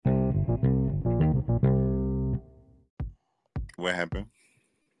What happened?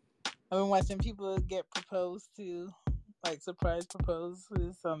 I've been watching people get proposed to, like surprise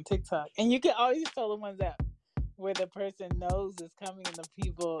proposes on TikTok, and you can always tell the ones that where the person knows is coming and the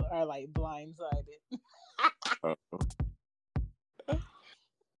people are like blindsided. Uh,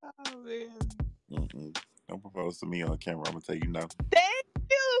 Oh man! Don't propose to me on camera. I'm gonna tell you no. Thank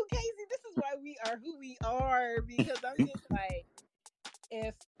you, Casey. This is why we are who we are, because I'm just like,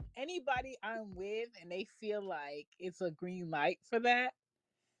 if anybody I'm with and they feel like it's a green light for that,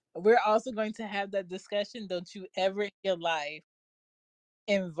 we're also going to have that discussion. Don't you ever in your life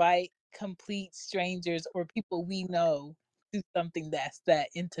invite complete strangers or people we know to something that's that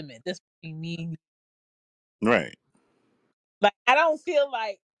intimate. That's between me and you. Right. Like, I don't feel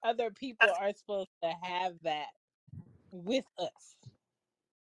like other people are supposed to have that with us.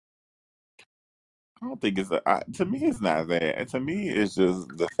 I don't think to me, it's not that. To me, it's just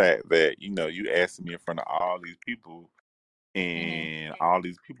the fact that, you asked me in front of all these people, Mm-hmm. and all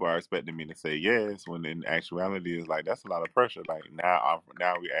these people are expecting me to say yes, when in actuality, it's like, that's a lot of pressure. Like, now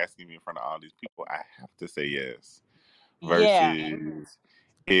we're asking me in front of all these people, I have to say yes. Yeah. Versus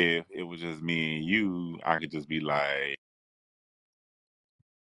if it was just me and you, I could just be like,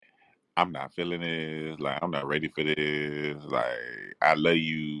 I'm not feeling this. Like, I'm not ready for this. Like, I love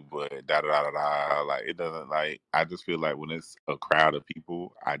you, but da da da da da. Like, it doesn't, like, I just feel like when it's a crowd of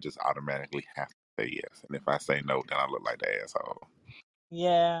people, I just automatically have to say yes. And if I say no, then I look like the asshole.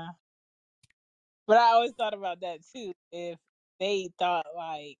 Yeah. But I always thought about that too. If they thought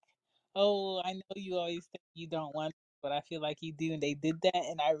like, oh, I know you always think you don't want, but I feel like you do, and they did that,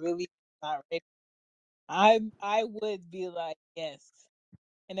 and I really not ready. I would be like, yes.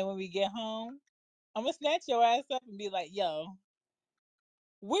 And then when we get home, I'm gonna snatch your ass up and be like, yo,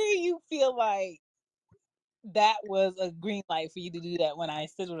 where you feel like that was a green light for you to do that when I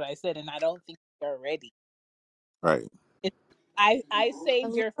said what I said, and I don't think you're ready. Right. It's, I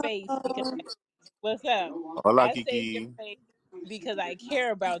saved your face because what's up? Hola, I saved your Kiki. face because I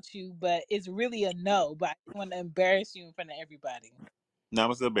care about you, but it's really a no. But I didn't want to embarrass you in front of everybody. No,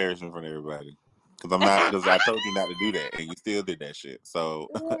 I'm still embarrassing in front of everybody. Because I told you not to do that, and you still did that shit. So,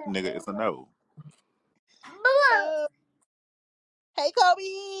 nigga, it's a no. Uh, hey,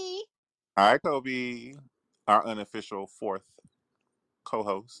 Kobe. All right, Kobe, our unofficial fourth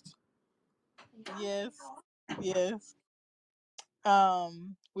co-host. Yes, yes.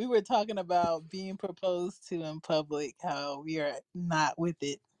 We were talking about being proposed to in public, how we are not with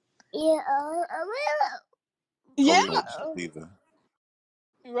it. Yeah, Kobe yeah, don't either.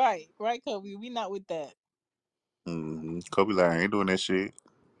 right, Kobe. We not with that. Kobe like, I ain't doing that shit.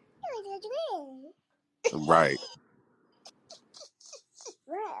 Right.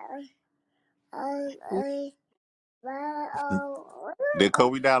 Did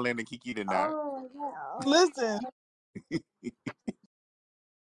Kobe dial in and Kiki did not? Listen.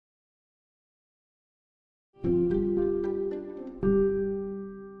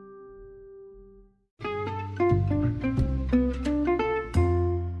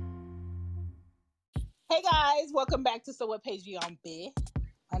 Hey guys, welcome back to So What Page You on Bed.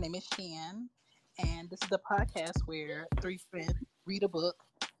 My name is Shan, and this is the podcast where three friends read a book.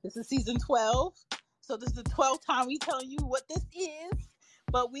 This is season 12, so this is the 12th time we telling you what this is,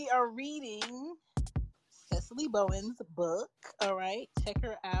 but we are reading Cecily Bowen's book. All right, check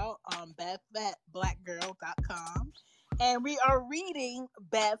her out on badfatblackgirl.com. And we are reading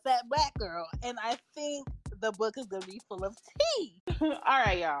Bad Fat Black Girl, and I think the book is gonna be full of tea. All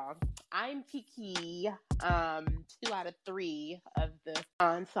right, y'all. I'm Kiki. 2 out of 3 of the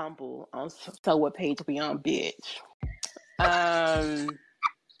ensemble on So What Page We On, bitch. 3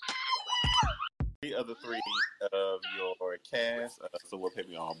 other 3 of your cast. So we'll put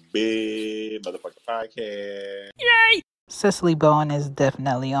me on big motherfucking podcast. Yay! Cecily Bowen is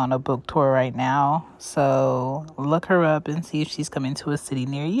definitely on a book tour right now, so look her up and see if she's coming to a city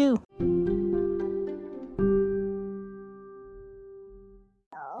near you.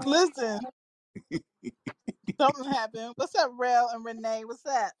 Listen, something happened. What's up, Rel and Renee? What's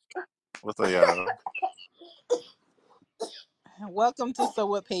up? What's up, y'all? Welcome to So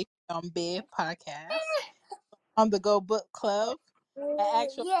What Page on Bed podcast on the Go Book Club, an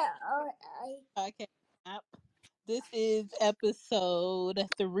actual podcast app. This is episode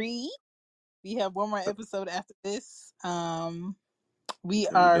 3. We have one more episode after this. We And we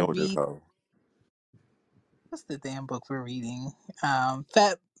are done with this reading. hoe. What's the damn book we're reading? Fat,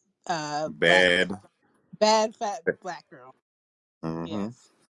 black, Bad. bad fat black girl. Mm-hmm. Yes,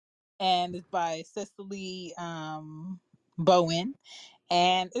 and it's by Cecily Bowen,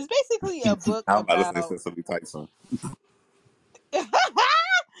 and it's basically a book I'm about to say about. Cecily Tyson.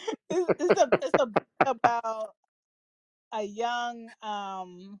 It's a book about a a young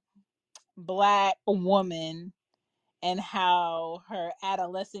black woman and how her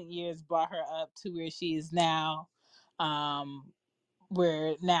adolescent years brought her up to where she is now. Um,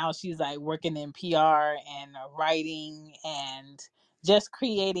 where now she's like working in PR and writing and just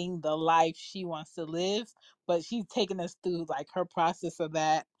creating the life she wants to live. But she's taking us through like her process of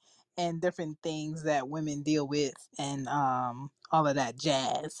that and different things that women deal with and all of that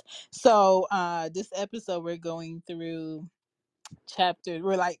jazz. So this episode we're going through chapter,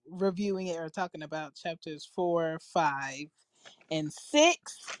 we're like reviewing it or talking about chapters 4, 5, and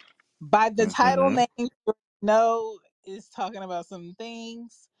 6. By the title Mm-hmm. name, you know is talking about some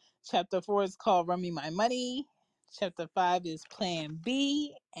things. Chapter 4 is called Run Me My Money. Chapter 5 is Plan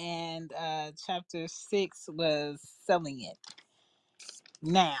B, and chapter 6 was Selling It.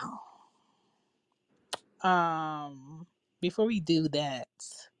 Now, before we do that,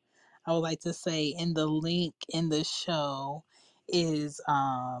 I would like to say in the link in the show is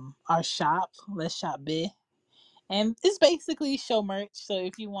our shop. Let's shop bit. And it's basically show merch. So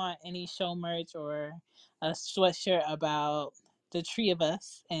if you want any show merch or a sweatshirt about the three of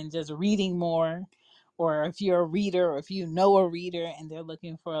us and just reading more, or if you're a reader or if you know a reader and they're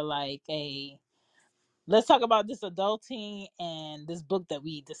looking for like a let's talk about this adulting and this book that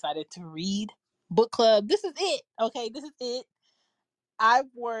we decided to read book club. This is it. Okay, this is it. I've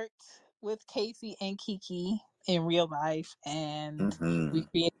worked with Casey and Kiki in real life, and Mm-hmm. we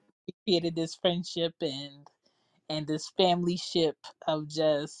created this friendship and this family ship of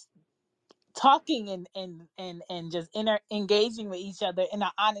just talking and just engaging with each other in an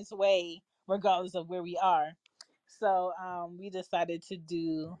honest way, regardless of where we are. So we decided to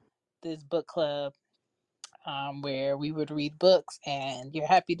do this book club where we would read books, and you're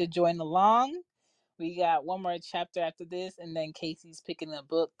happy to join along. We got one more chapter after this, and then Casey's picking a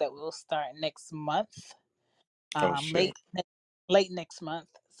book that will start next month, Oh um, shit. late late next month.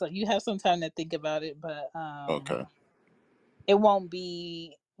 So you have some time to think about it, but Okay. it won't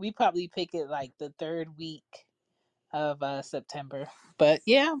be. We probably pick it like the third week of September. But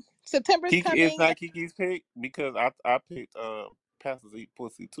yeah, September's Kiki is coming not Kiki's pick because I picked Pastors Eat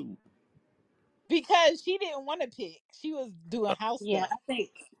Pussy too. because she didn't want to pick. She was doing house Yeah, stuff. I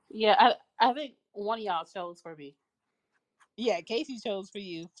think. Yeah, I think one of y'all chose for me. Yeah, Casey chose for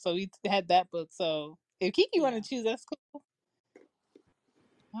you, so we had that book. So if Kiki want to Yeah. choose, that's cool.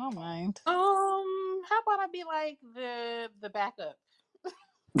 I don't mind. How about I be like the backup?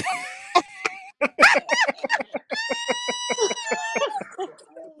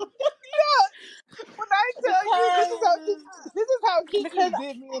 When I tell you because this is how Kiki because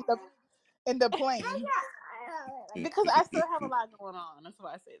did me in the plane. because I still have a lot going on. That's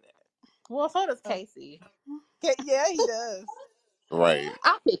why I say that. Well, so does Uh, Casey. yeah, he does. Right.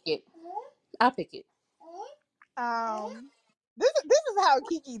 I'll pick it. I'll pick it. Um, this is how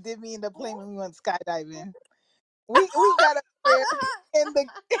Kiki did me in the plane when we went skydiving. We got up there, and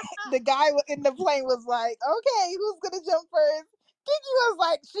the guy in the plane was like, "Okay, who's gonna jump first?" Kiki was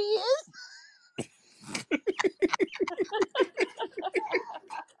like, "She is."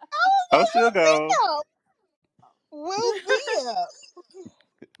 I was Oh, like, she'll go. "Oh damn, Will Zia."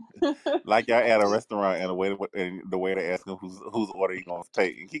 Like y'all at a restaurant and the waiter asking whose order you gonna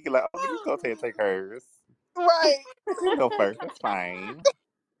take, and Kiki like, oh, you go take hers. Right. You can go first. That's fine.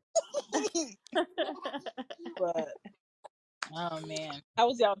 But oh man, how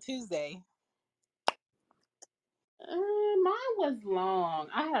was y'all Tuesday? Mine was long.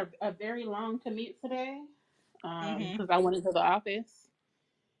 I had a very long commute today. Mm-hmm. Because I went into the office.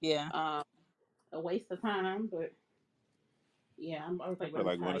 Yeah. Um, a waste of time, but yeah, I was I like feel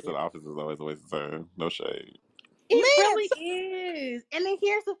really like going into tired. the office is always a waste of time. No shade. It Man, really is. And then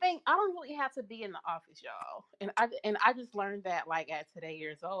here's the thing: I don't really have to be in the office, y'all. And I just learned that like at today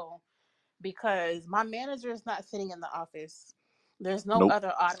years old because my manager is not sitting in the office. There's no Nope.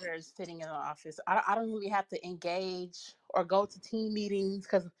 other auditors sitting in the office. I don't really have to engage or go to team meetings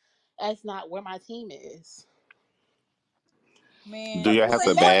because that's not where my team is. Do man, y'all So have what?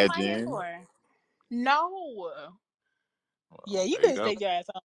 to So what am imagine. badge I here in? for? No. Yeah, Well, you there you could have go. stayed your ass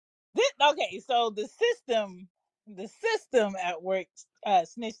home. Okay, so the system at work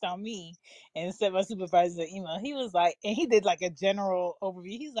snitched on me and sent my supervisor an email. He was like, and he did like a general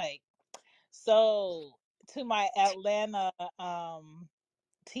overview. He's like, so to my Atlanta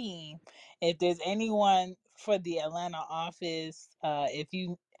team, if there's anyone for the Atlanta office, if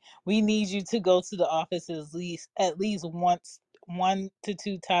you we need you to go to the office at least once 1 to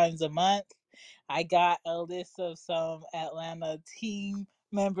 2 times a month. I got a list of some Atlanta team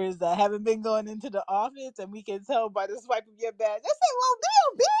members that haven't been going into the office, and we can tell by the swipe of your badge. I said, well,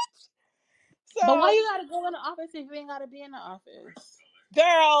 damn, bitch. But why So, you gotta go in the office if you ain't gotta be in the office?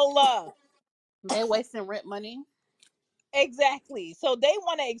 girl, They wasting rent money. exactly. So they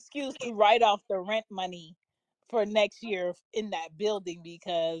want an excuse to write off the rent money for next year in that building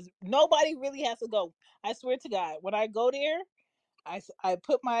because nobody really has to go. I swear to God, when I go there, I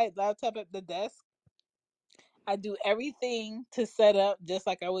put my laptop at the desk. I do everything to set up just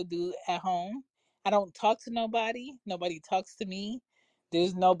like I would do at home. I don't talk to nobody. Nobody talks to me.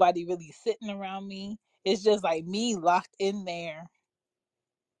 There's nobody really sitting around me. It's just like me locked in there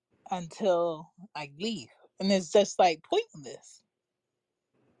until I leave. And it's just like pointless.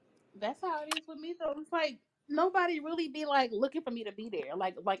 That's how it is with me though. It's like nobody really be like looking for me to be there.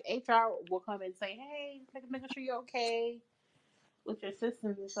 Like HR will come and say, "Hey, making sure you're okay with your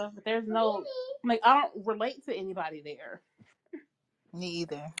systems and stuff." But there's no like I don't relate to anybody there. Me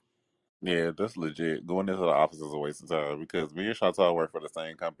either. Yeah, that's legit. Going into the office is a waste of time because me and Chantal work for the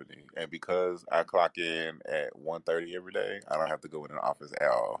same company, and because I clock in at 1:30 every day, I don't have to go in the office at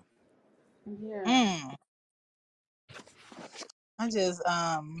all. Yeah. Mm. I just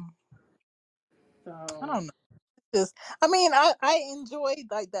I So don't know. Just I mean I enjoy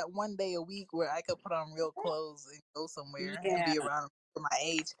like that one day a week where I could put on real clothes and go somewhere and yeah, be around for my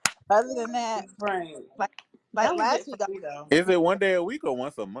age. Other than that, right. like That was last it for week me though. Is it one day a week or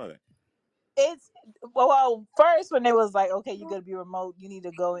once a month? it's first when it was like okay you're gonna be remote you need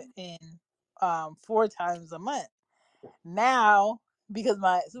to go in 4 times a month. Now because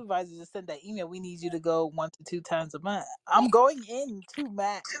my supervisor just sent that email we need you to go 1 to 2 times a month. I'm going in two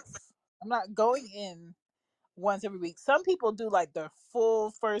max. I'm not going in once every week. Some people do like the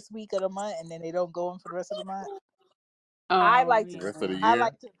full first week of the month and then they don't go in for the rest of the month. I Oh like to The rest of the yeah. I year?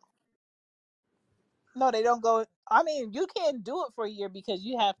 like to no they don't go. I mean you can't do it for a year because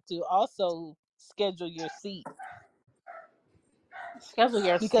you have to also schedule your seat Schedule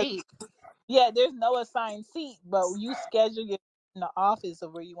your because seat. yeah, there's no assigned seat, but you schedule your in the office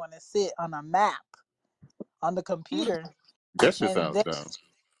of where you want to sit on a map on the Mm, computer, That shit and sounds then dumb.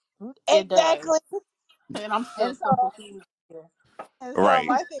 it does. exactly. And I'm still And so so confused. Right.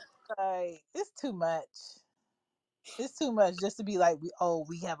 my thing is like it's too much. It's too much just to be like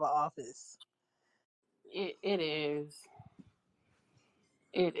we have an office. It is.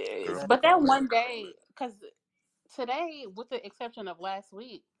 It is. True. But But that one day, because today, with the exception of last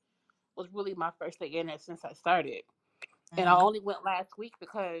week, was really my first day in there since I started. And I mhm. only went last week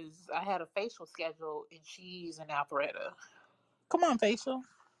because I had a facial schedule and she's in Alpharetta. Come on, facial.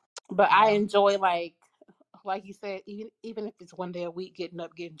 But I Yeah. enjoy like you said, even if it's one day a week, getting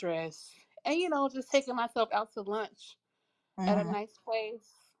up, getting dressed, and just taking myself out to lunch at a Hmm. nice place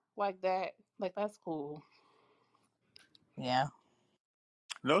like that. Like that's cool. Yeah.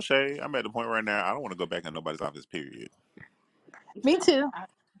 No shade. I'm at the point right now. I don't want to go back in nobody's office. Period. Me too. I,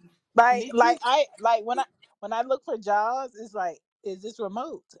 Like me too. like I like when I look for jobs, it's like is this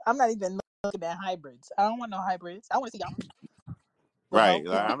remote? I'm not even looking at hybrids. I don't want no hybrids. I want to see y'all Right. remote.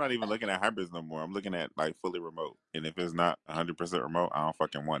 Like I'm not even looking at hybrids no more. I'm looking at like fully remote. And if it's not 100% remote, I don't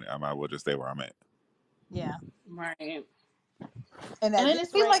fucking want it. I might as well just stay where I'm at. Yeah. Right. And And at then it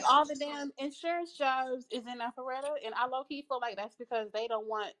this seems like rate, all the damn insurance jobs is in Alpharetta, and I low key feel like that's because they don't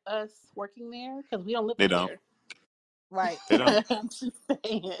want us working there because we don't live They up don't. there. right, They don't. I'm just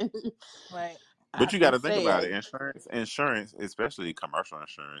saying. right. But I'm you got to just think about it. saying. Insurance, especially commercial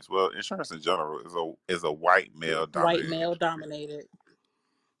insurance. Well, insurance in general is a white male White dominated male industry. dominated.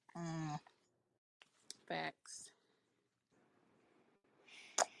 Mm. Facts.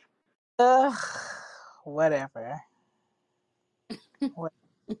 Ugh, whatever. What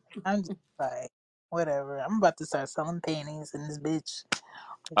I'm just like, whatever. I'm about to start selling panties in this bitch.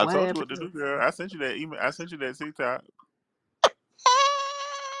 I told you Whatever. what to do, girl. I sent you that email. I sent you that TikTok.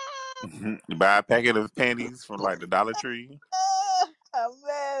 You buy a packet of panties from like the Dollar Tree. A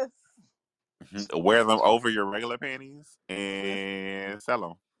mess. Wear them over your regular panties Listen, and sell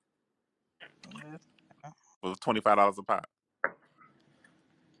them I'm for $25 a pop.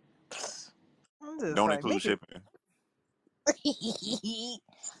 just Don't like, include make it shipping.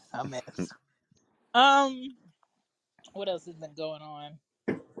 a mess. Um, what else has been going on?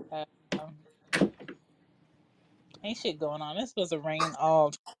 Um, ain't shit going on. It's supposed to rain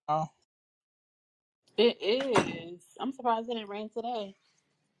all tomorrow. it is. I'm surprised it didn't rain today.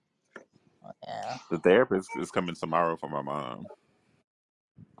 Yeah. The therapist is coming tomorrow for my mom.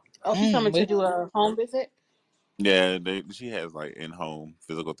 Oh, she's coming to With do a home visit. Yeah, she has like in-home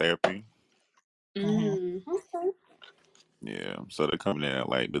physical therapy. mm-hmm. Okay. Yeah, so they're coming in at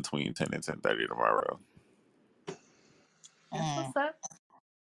like between 10 and 10:30 tomorrow. That's Mm. what's up.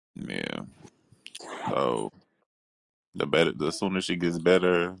 Yeah, so the sooner she gets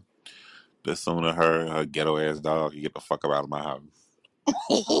better, The sooner her ghetto ass dog can get the fuck up out of my house.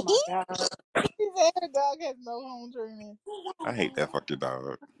 Oh my He god. said her dog has no home training. I hate that fucking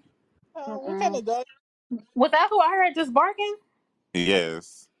dog. What kind Mm-mm. of dog? Was that who I heard just barking?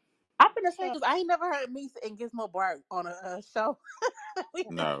 Yes. I'm gonna say Uh, because I ain't never heard Meese and Gizmo bark on a show. We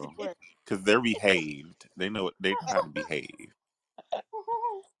No. did. Because they're behaved. They know how to behave.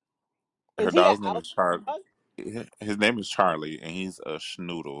 Her is he an dog's name out is Charlie. dog? His name is Charlie, and he's a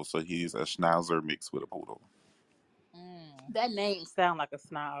schnoodle, so he's a schnauzer mixed with a poodle. Mm. That name sound like a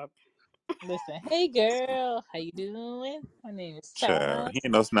snob. Listen, hey girl, how you doing? My name is Child, Charles. he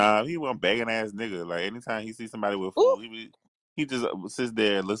ain't no snob. He one begging ass nigga. Like anytime he sees somebody with Ooh, food, he just sits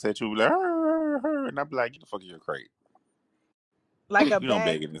there and looks at you like, and I be like, get the fuck in your crate. like a You don't bag,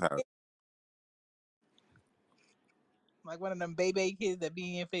 beg in this house, like one of them baby kids that be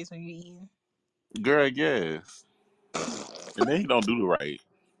in your face when you eating. girl. Yes, and then he don't do the right.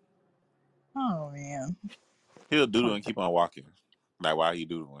 Oh man, He'll doodle and keep on walking. Like why he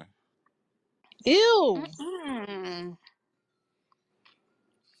doodling? ew. Mm-mm.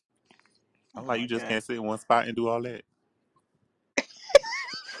 I'm Oh like, you my just god. can't sit in one spot and do all that.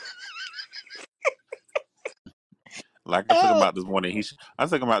 Like I took him Oh. out this morning. I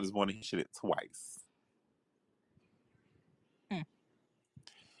took him out this morning. He shit it twice, Mm,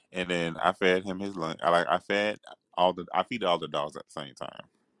 and then I fed him his lunch. I feed all the dogs at the same time.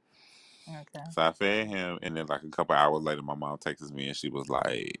 okay. So I fed him, and then like a couple hours later, my mom texts me, and she was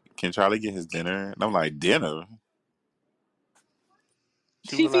like, "Can Charlie get his dinner?" And I'm like, "Dinner?"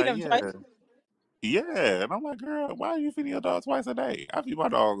 She She was feed like, him twice. "Yeah, yeah." And I'm like, "Girl, why are you feeding your dog twice a day? I feed my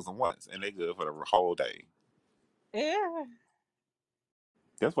dogs once, and they good for the whole day. Yeah.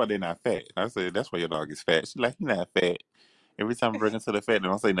 That's why they're not fat." I said, "That's why your dog is fat." She's like, "He's not fat." Every time I bring him to the vet, they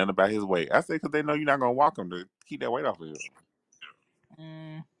don't say nothing about his weight. I said, "Because they know you're not gonna walk him to keep that weight off of him."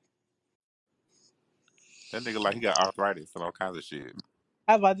 Mm. That nigga like he got arthritis and all kinds of shit.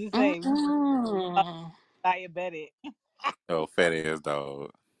 I was about to say, Mm-mm. diabetic. Oh, fat ass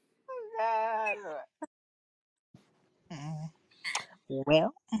dog. God. Mm.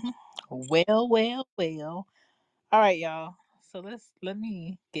 Well, well. All right, y'all. So let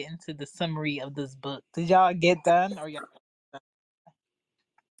me get into the summary of this book. Did y'all get done or y'all?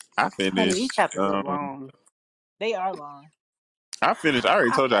 I Honey, these finished. chapters are long. They are long. I finished. I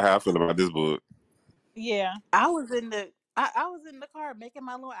already I, told y'all how I feel about this book. Yeah. I was in the I was in the car making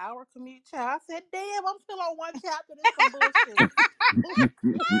my little hour commute. Child, I said, "Damn, I'm still on one chapter. This some bullshit."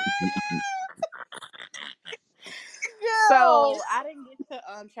 Girl. So I didn't get to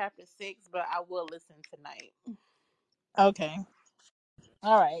chapter 6, but I will listen tonight. Okay.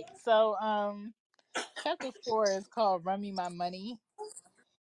 All right. So chapter 4 is called Run Me My Money.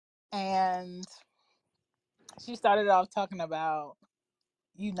 And she started off talking about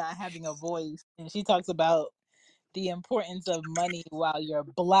you not having a voice. And she talks about the importance of money while you're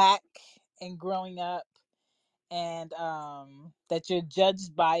black and growing up, and that you're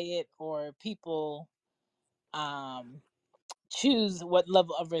judged by it, or people um choose what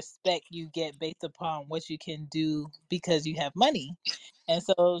level of respect you get based upon what you can do because you have money. And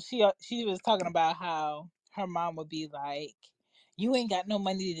so she was talking about how her mom would be like, you ain't got no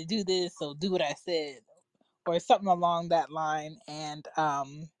money to do this, so do what I said, or something along that line. And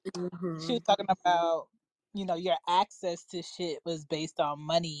she Hmm. was talking about, your access to shit was based on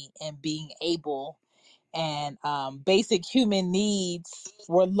money and being able, and basic human needs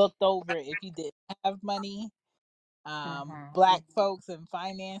were looked over if you didn't have money. Hmm. Black folks and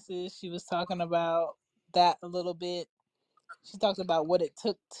finances, she was talking about that a little bit. She talks about what it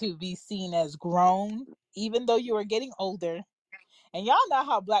took to be seen as grown even though you were getting older. And y'all know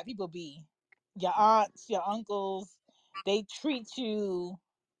how black people be. Your aunts, your uncles, they treat you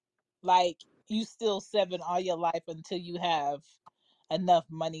like you still seven all your life until you have enough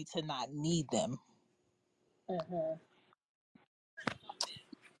money to not need them. Hmm.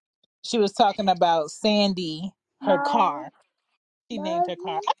 She was talking about Sandy, her Mom, car. She named her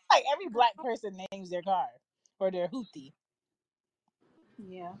car. mommy. I feel like every black person names their car or their hoopty.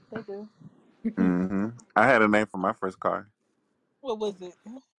 Yeah, they do. I had a name for my first car, What was it?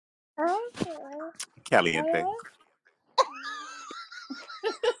 Okay. Caliente.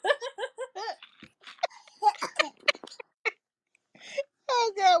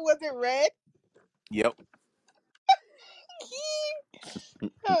 Oh god, was it red? Yep,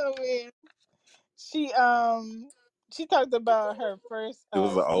 Oh man. She talked about her first it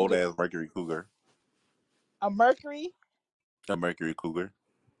was an old student, ass Mercury Cougar. a Mercury. A Mercury Cougar.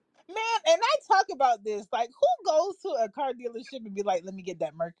 Man, and I talk about this. Like, who goes to a car dealership and be like, let me get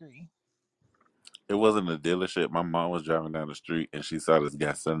that Mercury? It wasn't a dealership. My mom was driving down the street and she saw this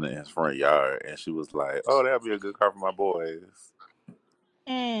guy sitting in his front yard, and she was like, "Oh, that'll be a good car for my boys."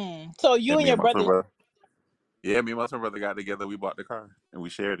 So you And and me your and my twin brother. brother, yeah, me and my twin brother got together. We bought the car and we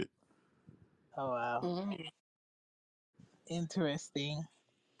shared it. Oh wow, Mm. interesting.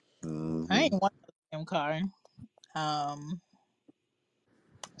 I Hmm. ain't want no damn car. Um,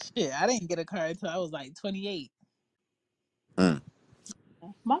 shit, I didn't get a car until I was like 28. Mm.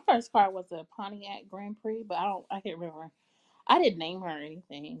 My first car was a Pontiac Grand Prix, but I can't remember. I didn't name her or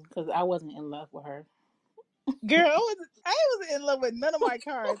anything because I wasn't in love with her. Girl, I wasn't in love with none of my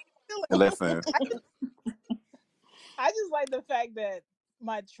cars. And listen, I just like the fact that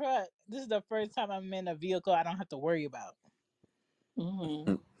my truck. This is the first time I'm in a vehicle I don't have to worry about. Mm-hmm.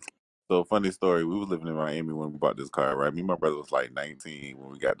 so funny story. We was living in Miami when we bought this car, right? Me and my brother was like 19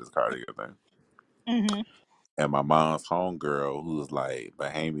 when we got this car together. Hmm. And my mom's homegirl, who was like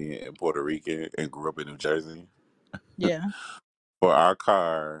Bahamian and Puerto Rican and grew up in New Jersey, Yeah, for our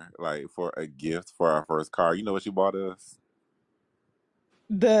car, like for a gift for our first car, you know what she bought us?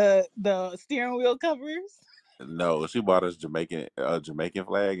 the steering wheel covers. No, she bought us Jamaican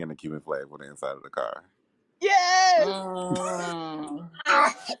flag and a Cuban flag for the inside of the car. Yes. Mm.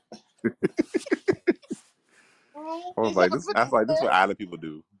 I was Did y'all like, put I it was in like, this is there? what island people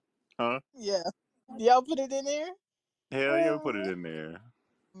do, huh? Yeah. Y'all put it in there? Hell yeah, we put it in there.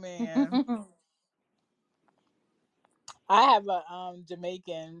 Man, I have a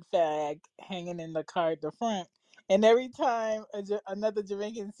Jamaican flag hanging in the car at the front, and every time another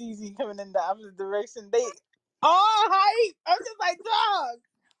Jamaican sees me coming in the opposite direction, they all hype. I'm just like, dog,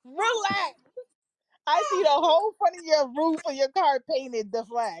 relax. I see the whole front of your roof of your car painted the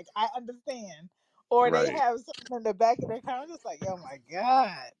flag. I understand. Or they Right. have something in the back of their car. I'm just like, oh my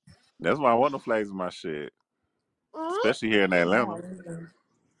god. That's why I want the flags in my shit, especially here in Atlanta.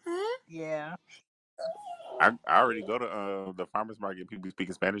 Yeah. I already go to the farmers market. People be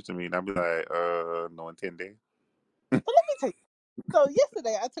speaking Spanish to me, and I be like, no entiende. But let me tell you. So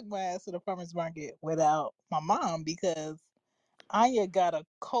yesterday I took my ass to the farmer's market without my mom because Anya got a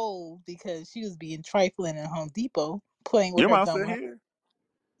cold because she was being trifling in Home Depot playing with Your her mom gum. still here?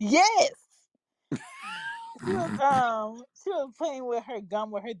 Yes. She was playing with her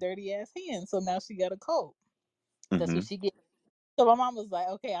gum with her dirty ass hands, so now she got a cold. That's Mm-hmm. what she get. So my mom was like,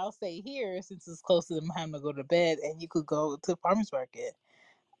 "Okay, I'll stay here since it's close to them having to go to bed, and you could go to the farmers market."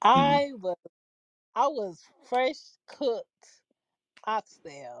 Mm-hmm. I was I was fresh cooked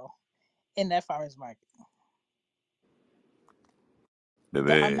oxtail in that farmers market. The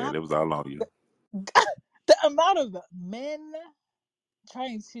Baby, amount it was all on you. the amount of men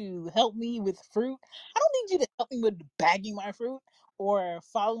trying to help me with fruit. I don't need you to help me with bagging my fruit or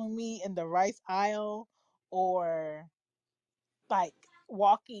following me in the rice aisle or like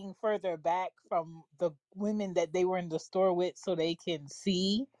walking further back from the women that they were in the store with so they can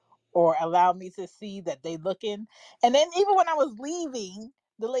see or allow me to see that they looking. And then even when I was leaving,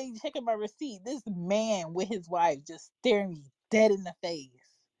 the lady checking my receipt, this man with his wife just staring me dead in the face.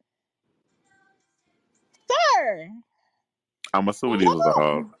 Sir, I'm assuming these come was all.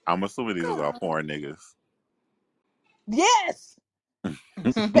 on. I'm assuming these was all foreign niggas. Yes,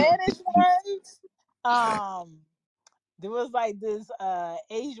 Spanish ones. Um, there was like this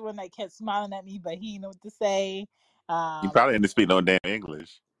Asian one that kept smiling at me, but he didn't know what to say. You probably Um, didn't speak no damn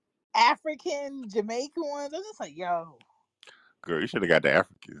English, African, Jamaican ones. I'm just like, yo, girl. You should have got the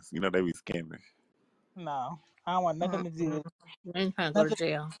Africans. You know they be scamming. no, I don't want nothing to do with I ain't trying to go to nothing.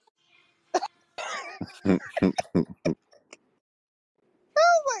 jail.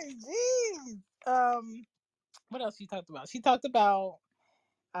 Like, jeez. What else she talked about? She talked about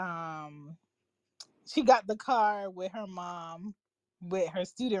um, she got the car with her mom with her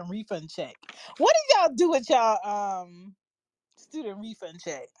student refund check. What did y'all do with y'all student refund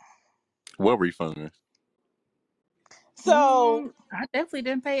check? What refund? So, I definitely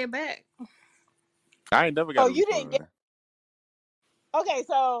didn't pay it back. I ain't never oh, got a you didn't get. refund. Okay,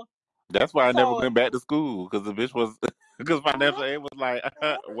 so That's why I never so went back to school because the bitch was because financial aid was like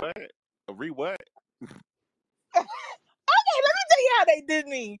what what? okay, let me tell you how they did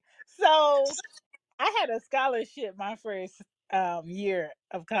me. So I had a scholarship my first year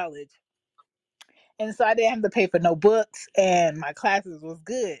of college, and so I didn't have to pay for no books, and my classes was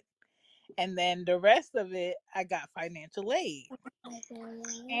good. And then the rest of it, I got financial aid.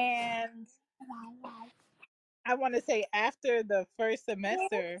 And I want to say after the first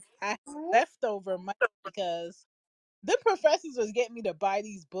semester, I had leftover money because the professors was getting me to buy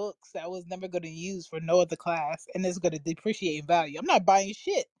these books that I was never going to use for no other class, and it's going to depreciate in value. I'm not buying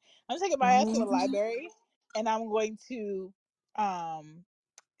shit. I'm taking my ass to the Mm-hmm. library, and I'm going to um,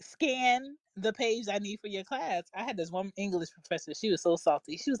 scan the page I need for your class. I had this one English professor. She was so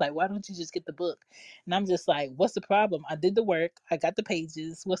salty. She was like, why don't you just get the book? And I'm just like, what's the problem? I did the work. I got the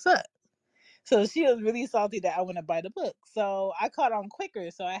pages. What's up? So she was really salty that I want to buy the book. So I caught on quicker.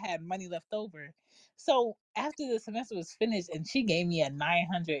 So I had money left over. So after the semester was finished and she gave me a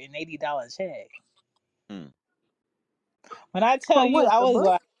 $980 check. Mm. When I tell From you, what, I the was book?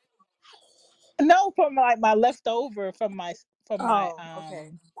 like, no, from like my leftover from my Oh,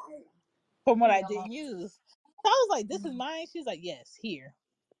 okay. from what I Yeah. didn't use. So I was like, this is mine. She's like, yes, here.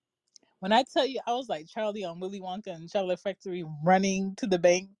 When I tell you, I was like Charlie on Willy Wonka and Chocolate Factory running to the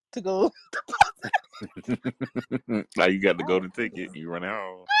bank to go. Like you got the Oh, golden ticket, you run out.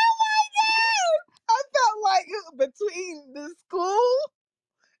 Oh my god! I felt like between the school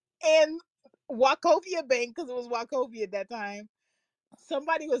and Wachovia Bank, because it was Wachovia at that time,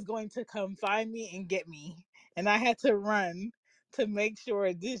 somebody was going to come find me and get me. And I had to run to make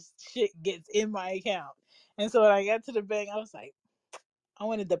sure this shit gets in my account. And so when I got to the bank, I was like, I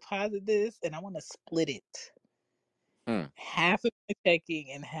want to deposit this and I want to split it. Mm. Half in my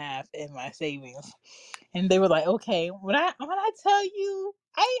checking and half in my savings. And they were like, okay. When I tell you,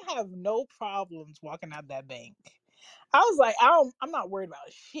 I have no problems walking out that bank. I was like, I'm not worried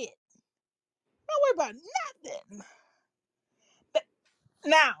about shit. I'm not worried about nothing. But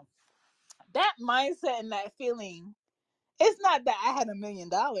now, that mindset and that feeling, it's not that I had $1 million,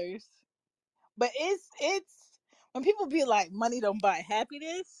 but it's when people be like, money don't buy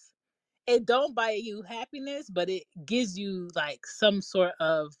happiness. It don't buy you happiness, but it gives you like some sort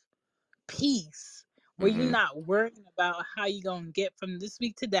of peace where you're Hmm. not worrying about how you're gonna get from this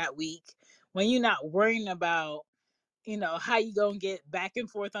week to that week, when you're not worrying about how you gonna get back and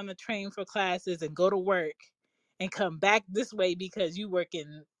forth on the train for classes and go to work and come back this way because you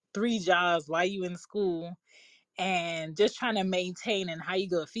working 3 jobs while you in school and just trying to maintain and how you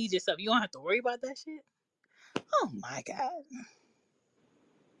gonna feed yourself. You don't have to worry about that shit. Oh my god.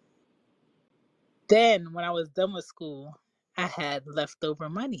 Then when I was done with school, I had leftover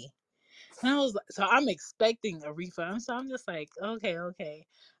money. And I was like, so I'm expecting a refund. So I'm just like, okay.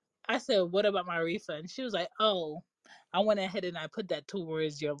 I said, what about my refund? She was like, oh, I went ahead and I put that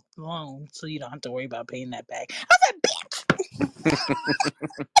towards your loan so you don't have to worry about paying that back. I said, bitch,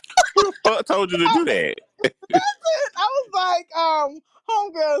 Who the fuck told you to do that? listen. I was like,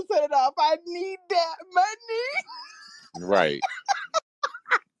 homegirl set it off. I need that money. Right.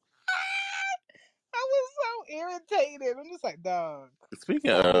 I was so irritated. I'm just like, dog.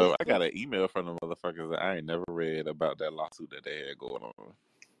 Speaking Fuck this of, I got shit. an email from the motherfuckers that I ain't never read about that lawsuit that they had going on.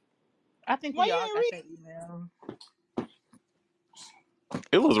 I think Why we you all ain't got read? that email.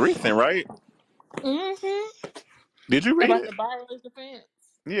 It was recent, right? Mm-hmm. Did you read About it? the borrower's defense.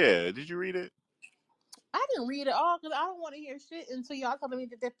 Yeah. Did you read it? I didn't read it all because I don't want to hear shit until y'all telling me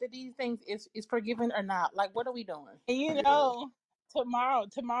that these things is forgiven or not. Like, what are we doing? And Yeah. tomorrow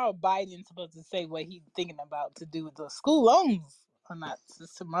Biden's supposed to say what he's thinking about to do with the school loans or not. So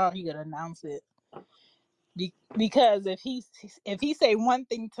tomorrow he gonna announce it. Because if he say one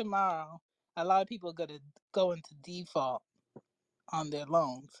thing tomorrow, a lot of people are gonna go into default on their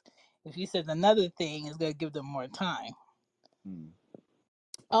loans. If he says another thing, it's gonna give them more time. Hmm.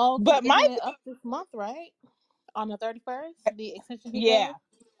 Oh, because But my isn't it up this month, right? On the 31st, the extension he yeah,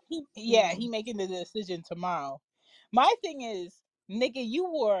 gave? he making the decision tomorrow. My thing is, nigga, you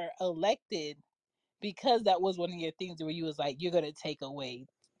were elected because that was one of your things where you was like, you're gonna take away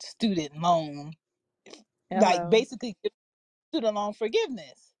student loan, like Hello. basically student loan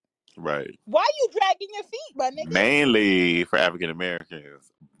forgiveness. Right. Why you dragging your feet, my nigga? Mainly for African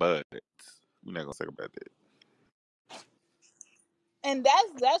Americans, but we're not gonna talk about that. And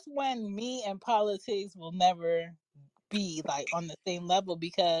that's when me and politics will never be like on the same level,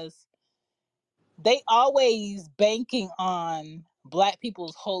 because they always banking on black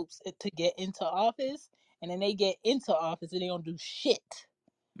people's hopes to get into office, and then they get into office and they don't do shit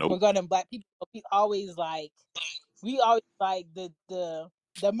Nope. regarding black people. We always like the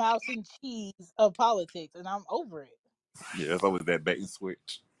mouse and cheese of politics, and I'm over it. Yeah, it's always that bait and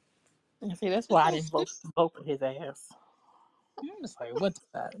switch. And see, that's It's why I so didn't stupid. vote for his ass. I'm just like, what the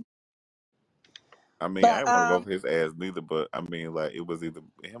fuck? I mean, I But didn't want to vote for his ass neither, but I mean, like, it was either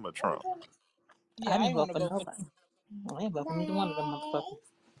him or Trump. yeah, I I didn't didn't want vote to for vote for. nobody. I ain't vote for neither one of them motherfuckers.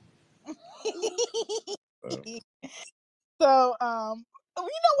 Uh, So, you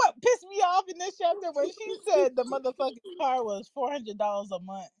know what pissed me off in this chapter, when she said the motherfucking car was $400 a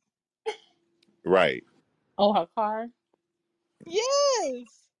month. right. Oh, her car?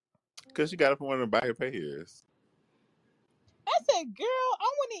 Yes, Because she got it from one of the buyer pay his. I said, girl,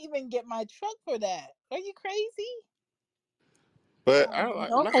 I wouldn't even get my truck for that. Are you crazy? But I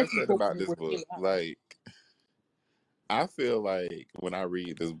Don't like I take said people about from this where book, they are. like I feel like when I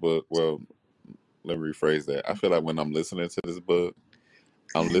read this book, well, let me rephrase that. I feel like when I'm listening to this book,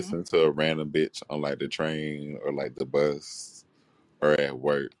 I'm Mhm. listening to a random bitch on like the train or like the bus or at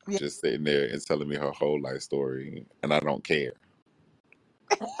work, Yeah. just sitting there and telling me her whole life story, and I don't care.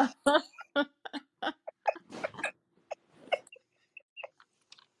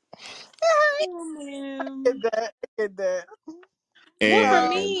 Oh Get man. that. Get that. Well, for And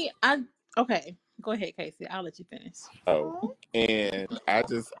me, I okay. Go ahead, Casey. I'll let you finish. oh, and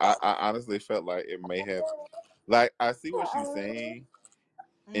I honestly felt like it may have, like, I see what she's saying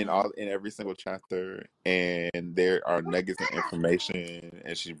Mm-hmm. in every single chapter, and there are nuggets of information,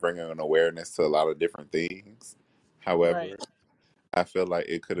 and she's bringing an awareness to a lot of different things. Right. However, I feel like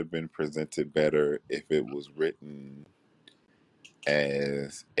it could have been presented better if it was written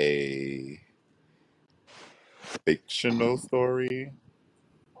as a fictional story.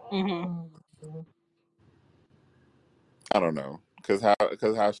 Mm-hmm. Mhm. I don't know, cause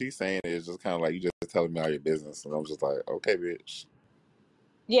how she's saying it is just kind of like you just telling me all your business, and I'm just like, okay, bitch.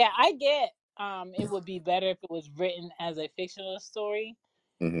 Yeah, I get. It would be better if it was written as a fictional story.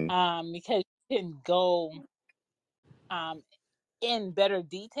 Hmm. Because you can go um in better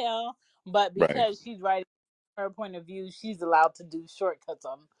detail, but Right. because she's writing her point of view, she's allowed to do shortcuts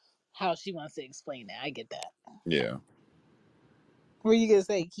on how she wants to explain it. I get that. Yeah. What are you gonna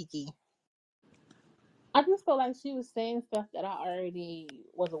say, Kiki? I just felt like she was saying stuff that I already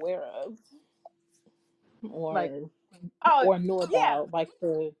was aware of Like, or oh knew yeah. about, like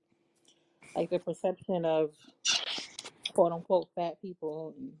the perception of quote unquote fat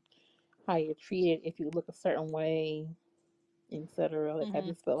people and how you're treated if you look a certain way, etc. Like I Hmm.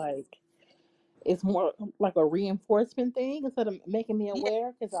 just feel like it's more like a reinforcement thing instead of making me Yeah,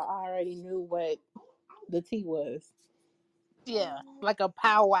 aware because I already knew what the tea was. yeah. Like a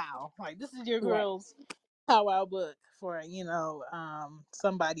powwow. Like this is your Right. girl's powwow book for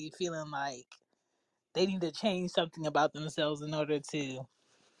somebody feeling like they need to change something about themselves in order to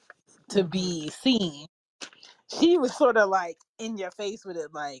Hmm. be seen. She was sort of like in your face with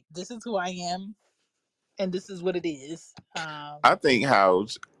it, like this is who I am and this is what it is. I think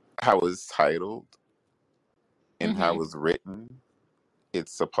how it's titled and Hmm. how it's written,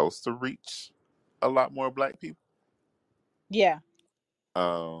 it's supposed to reach a lot more black people. Yeah.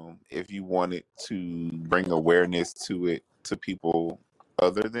 If you wanted to bring awareness to it to people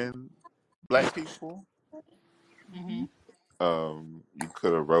other than black people, Hmm. you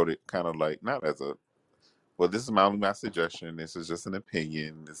could have wrote it kind of like not as a well. This is my suggestion. This is just an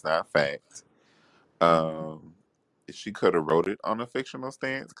opinion. It's not fact. Hmm. Um, she could have wrote it on a fictional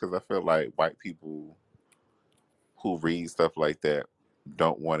stance because I feel like white people who read stuff like that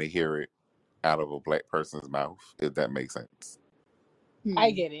don't want to hear it out of a black person's mouth. If that makes sense.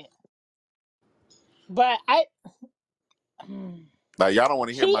 I Hmm. get it. But I Like y'all don't want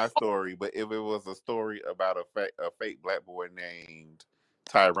to hear she my story, but if it was a story about a fake black boy named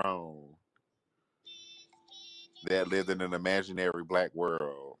Tyrone that lived in an imaginary black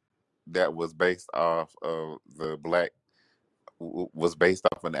world that was based off of was based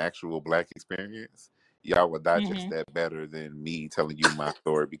off an actual black experience, y'all would digest Mhm. that better than me telling you my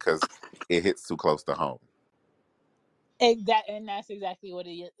story because it hits too close to home. And that's exactly what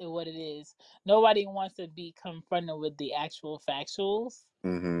it is. Nobody wants to be confronted with the actual factuals.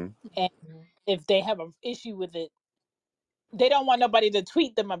 Hmm. And if they have an issue with it, they don't want nobody to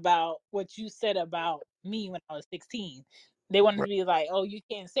tweet them about what you said about me when I was 16. They want to Right. be like, "Oh, you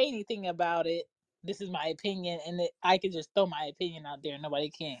can't say anything about it. This is my opinion, and I can just throw my opinion out there. Nobody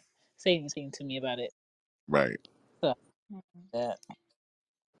can't say anything to me about it." Right. So Hmm. that.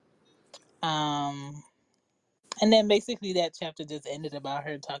 Um, and then basically that chapter just ended about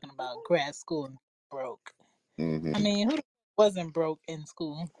her talking about grad school and broke. I Hmm. mean, who wasn't broke in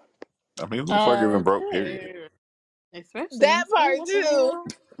school? I mean, who the fuck even Um, broke? Period. Yeah. Especially in that school. part What the too. hell?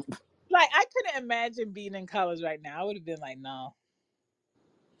 Like, I couldn't imagine being in college right now. I would have been like, no,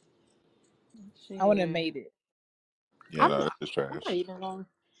 I wouldn't have Shit. made it. Yeah, I'm no, not, that's just I'm not trash. even gonna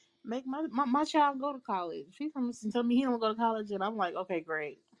make my child go to college. If he's gonna tell me he don't go to college, and I'm like, okay,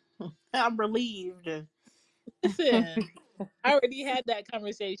 great. I'm relieved. Listen, I already had that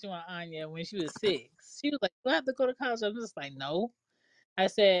conversation with Anya when she was 6. She was like, "Do I have to go to college?" I was just like, "No." I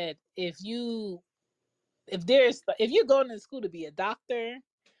said, if you're going to school to be a doctor,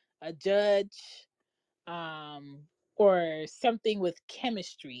 a judge, or something with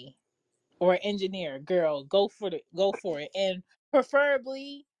chemistry or engineer, girl, go for it, and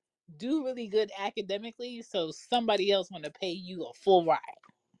preferably do really good academically, so somebody else want to pay you a full ride.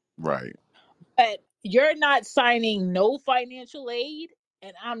 Right. you're not signing no financial aid,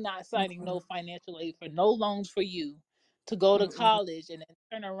 and I'm not signing no financial aid for no loans for you to go to Mm-mm. college and then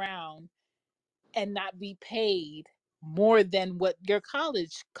turn around and not be paid more than what your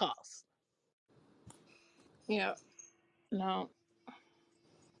college costs. Yeah. No.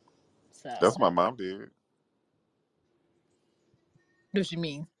 That's So, what my mom did. what you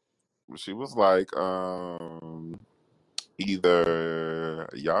mean? She was like, either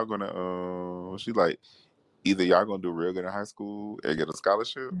y'all gonna, she like, either y'all gonna do real good in high school and get a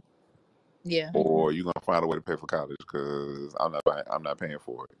scholarship, Yeah. or you gonna find a way to pay for college because I'm not paying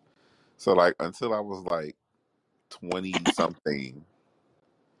for it. So like until I was like 20 something,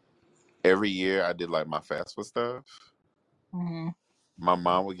 every year I did like my FAFSA stuff. Hmm. My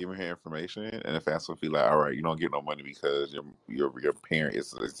mom would give me her information, and the FAFSA would be like, "All right, you don't get no money because your parent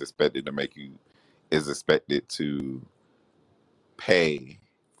is expected to make you is expected to pay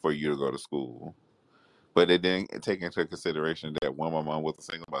for you to go to school." But it didn't take into consideration that one, my mom was a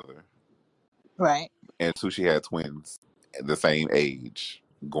single mother, Right. and two, she had twins the same age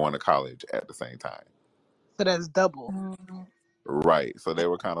going to college at the same time. So that's double. Mm-hmm. Right. So they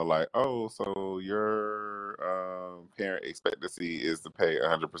were kind of like, oh, so your parent expectancy is to pay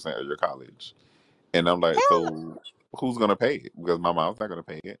 100% of your college. And I'm like, Hell so who's going to pay it? Because my mom's not going to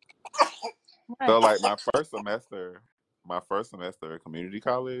pay it. no. So Right. like my first semester at community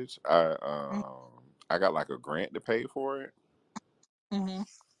college, I got like a grant to pay for it. Mm-hmm.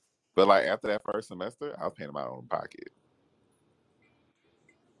 But like after that first semester, I was paying my own pocket.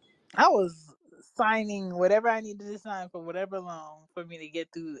 I was signing whatever I needed to sign for whatever loan for me to get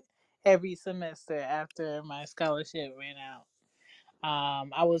through every semester after my scholarship ran out.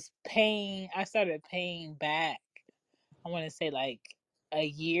 I started paying back, I want to say like a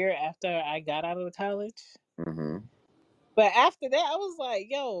year after I got out of college. Hmm. But after that, I was like,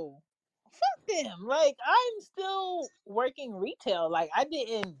 yo, fuck them. Like, I'm still working retail. Like, I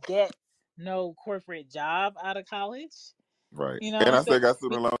didn't get no corporate job out of college, Right. you know? And I So, still got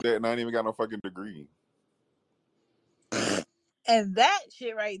student loan debt and I ain't even got no fucking degree. and that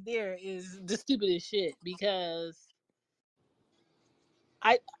shit right there is the stupidest shit because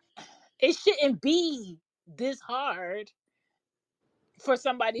I, it shouldn't be this hard for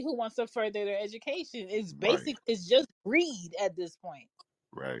somebody who wants to further their education. Right. It's just greed at this point.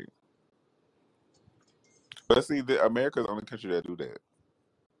 Right. But see, America's the only country that do that.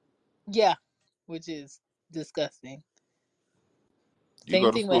 Yeah, which is disgusting. You Same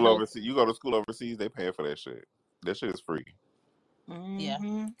go to thing with school health. overseas. You go to school overseas. They paying for that shit. That shit is free. Yeah,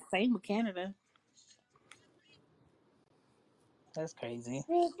 Same with Canada. that's crazy.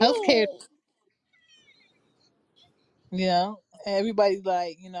 Healthcare, you know, everybody's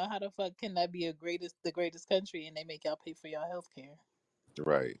like, how the fuck can that be the greatest country, and they make y'all pay for y'all healthcare?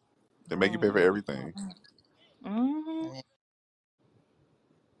 Right. They make you pay for Mm-hmm. everything. Mm-hmm.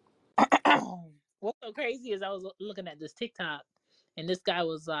 What's so crazy is I was looking at this TikTok, and this guy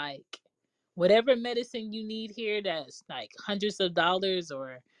was like, whatever medicine you need here that's like hundreds of dollars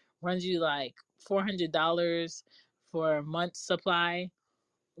or runs you like $400 for a month's supply,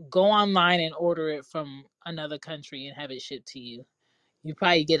 go online and order it from another country and have it shipped to you. You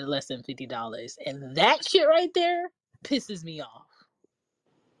probably get it less than $50. And that shit right there pisses me off.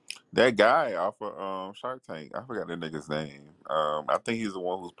 That guy off of Shark Tank, I forgot that nigga's name. I think he's the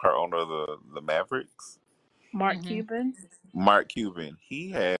one who's part owner of the Mavericks. Mark Hmm. Cuban. Mark Cuban.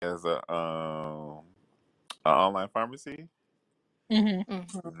 He has an online pharmacy Hmm.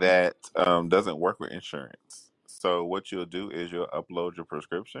 Mm-hmm. that doesn't work with insurance. So what you'll do is you'll upload your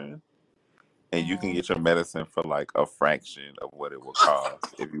prescription and you can Hmm. get your medicine for like a fraction of what it would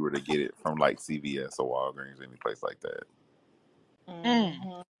cost if you were to get it from like CVS or Walgreens, any place like that. Mm.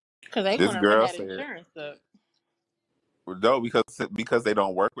 Mm-hmm. Because they This want to run girl that said, insurance up. no, because they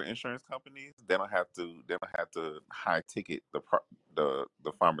don't work with insurance companies, they don't have to high ticket the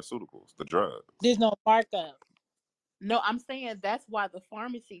pharmaceuticals, the drugs. There's no markup. No, I'm saying that's why the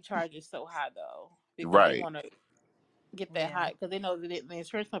pharmacy charges so high though, because they Right. want to get that Yeah. high because they know that the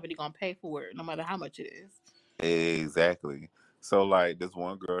insurance company gonna pay for it no matter how much it is. Exactly. So like this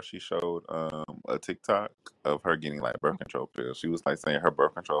one girl, she showed a TikTok of her getting like birth control pills. She was like saying her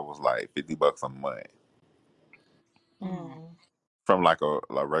birth control was like $50 a month Mm. Mm. from like a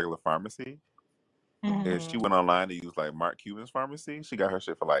regular pharmacy. Hmm. If she Mm-hmm. went online to use like Mark Cuban's pharmacy, she got her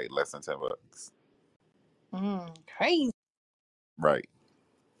shit for like less than $10. Mm. Crazy. Right.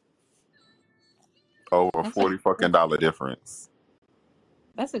 Over That's a 40 fucking dollar difference.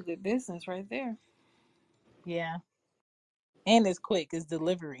 that's a good business right there. Yeah. And it's quick. It's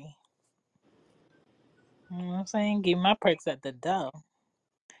delivery. You know what I'm saying? Get my perks at the door.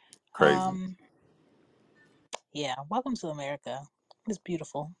 Crazy. Um, Yeah, welcome to America. It's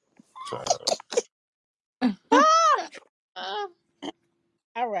beautiful. Child.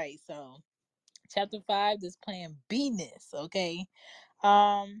 All right, so chapter 5, this plan Venus, okay?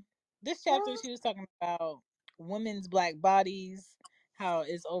 Um, this chapter she was talking about women's black bodies, how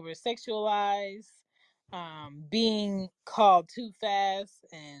it's over sexualized, being called too fast,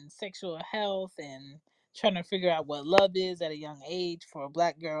 and sexual health, and trying to figure out what love is at a young age for a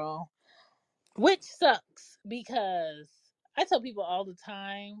black girl, which sucks because I tell people all the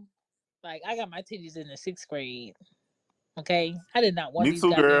time, like I got my titties in the 6th grade. Okay, I did not want Me these too,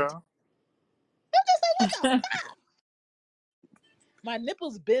 goddamn. girl. I'm just like, what the my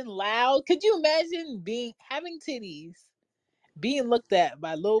nipples been loud. Could you imagine being having titties, being looked at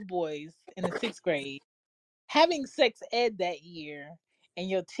by little boys in the 6th grade, having sex ed that year, and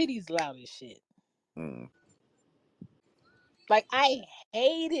your titties loud as shit? Mm. Like I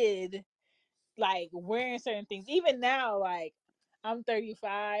hated like wearing certain things. Even now, like I'm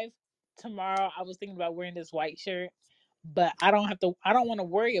 35. Tomorrow I was thinking about wearing this white shirt. But I don't have to I don't want to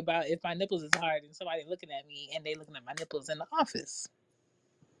worry about if my nipples is hard and somebody looking at me and they looking at my nipples in the office.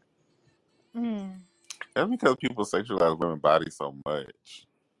 Mm. That's because people sexualize women's bodies so much.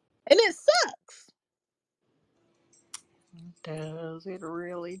 And it sucks. Does it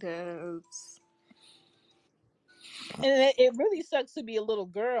really does? And it really sucks to be a little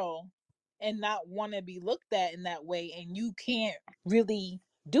girl and not want to be looked at in that way. And you can't really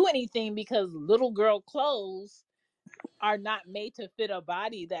do anything because little girl clothes are not made to fit a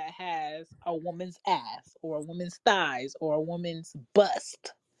body that has a woman's ass or a woman's thighs or a woman's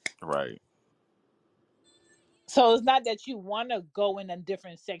bust. Right. So it's not that you want to go in a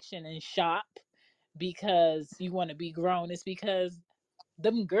different section and shop because you want to be grown. It's because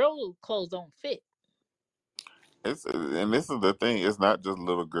them girl clothes don't fit. It's and this is the thing. It's not just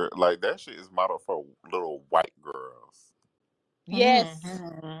little girl. Like that shit is modeled for little white girls. Yes.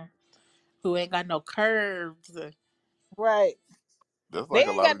 Mm-hmm. Who ain't got no curves? Right. That's They like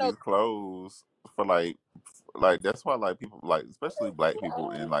a ain't lot got of no. these clothes for like that's why like people like especially black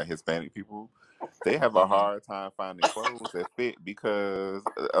people and like Hispanic people, they have a Mhm. hard time finding clothes that fit because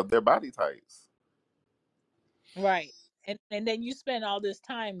of their body types. Right. And then you spend all this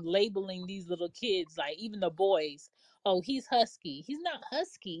time labeling these little kids, like even the boys. Oh, he's husky. He's not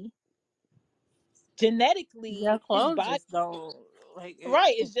husky. Your Genetically, his clothes body, just don't like it.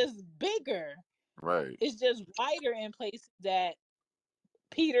 right, it's just bigger. Right. It's just wider in places that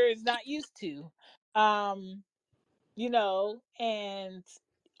Peter is not used to. Um, and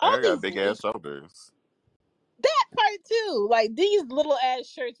Like all I got these big ass shoulders. that part too. Like these little ass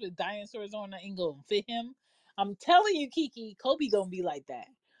shirts with dinosaurs on it ain't gonna fit him. I'm telling you, Kiki, Kobe gonna be like that.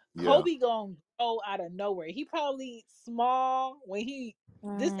 Yeah. Kobe gonna grow out of nowhere. He probably small when he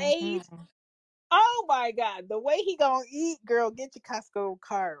this age. Mm-hmm. Oh my god, the way he gonna eat, girl, get your Costco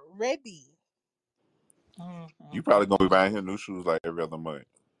card ready. You probably gonna be Mm-hmm. buying him new shoes like every other month.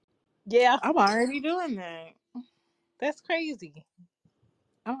 Yeah, I'm already doing that. that's crazy.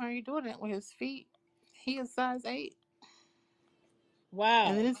 I'm already doing it with his feet. He is size 8.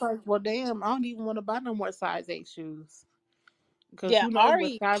 And then Wow. it's like, well, damn, I don't even want to buy no more size 8 shoes. Because Yeah, who knows what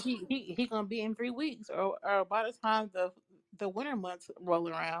Ari, size he gonna be in 3 weeks, or by the time the winter months roll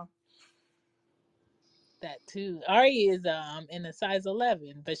around. that too. Ari is in a size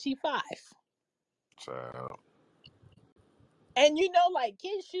 11, but she 5. Child. And like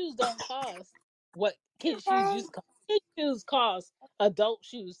kids' shoes don't cost what kids' shoes used to cost. Kids' shoes cost adult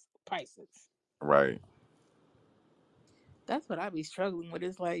shoes prices. Right. That's what I be struggling with.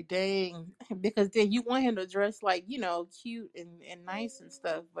 It's like, dang, because then you want him to dress like, cute and nice and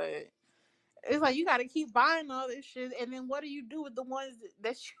stuff, but it's like you got to keep buying all this shit, and then what do you do with the ones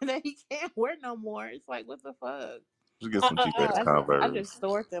that he can't wear no more? It's like, what the fuck? Just get Uh, some uh, cheap ass uh. I just Converse.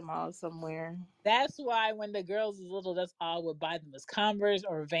 stored them all somewhere. That's why when the girls was little, that's all I would buy them was Converse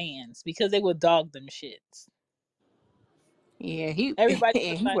or Vans because they would dog them shits. Yeah, he Everybody was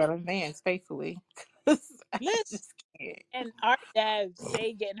and he like, wear them Vans faithfully. 'Cause I "Listen," just can't. and our dad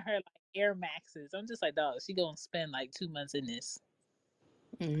stayed getting her like Air Maxes. I'm just like, dog, she gonna spend like 2 months in this.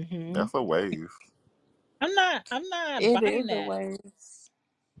 Hmm. That's a wave. I'm not It buying is a that. waste.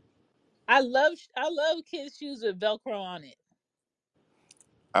 I love kids shoes with Velcro on it.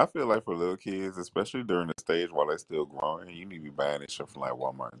 I feel like for little kids, especially during the stage while they're still growing, you need to be buying this shit from like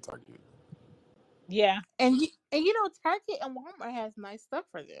Walmart and Target. Yeah, And Target and Walmart has nice stuff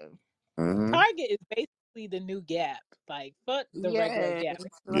for them. Hmm. Target is basically the new Gap. Like fuck the regular Yes, Gap.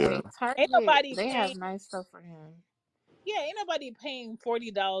 Yeah. like Ain't Target, nobody they paying. have nice stuff for him. Yeah, ain't nobody paying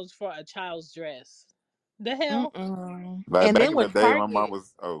 $40 for a child's dress. The hell? Mm-mm. Like And back then in the with day, my mom Target,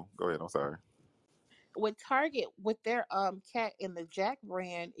 was. Oh, go ahead. I'm sorry. with Target with their Cat in the Jack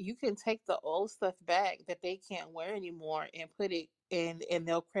brand, you can take the old stuff back that they can't wear anymore and put it in, and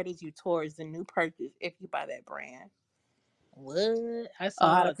they'll credit you towards the new purchase if you buy that brand. What? I A saw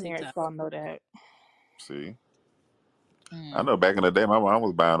lot on of parents TikTok. don't know that. See, I Mm. know back in the day, my mom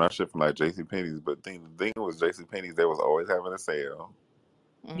was buying our shit from like J.C. Penney's, but the thing was J.C. Penney's, they was always having a sale,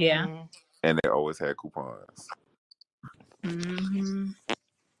 Yeah. Hmm. and they always had coupons. Hmm.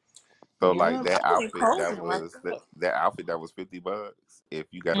 So Yeah, like I think closing like that. that outfit that was $50, if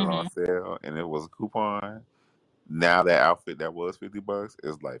you got it on Hmm. sale and it was a coupon, now that outfit that was $50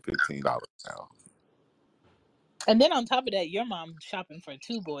 is like $15 now. And then on top of that, your mom shopping for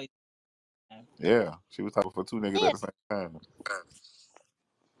two boys. Yeah, she was talking for two niggas Yeah. at the same time.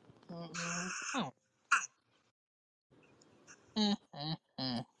 Hmm. Oh.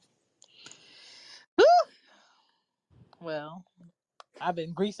 Mm-mm-mm. Well, I've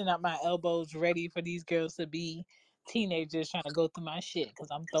been greasing up my elbows, ready for these girls to be teenagers trying to go through my shit because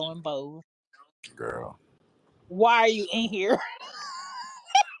I'm throwing bows. Girl, Why are you in here?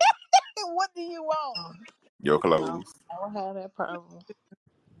 What do you want? your No, clothes. I don't have that problem.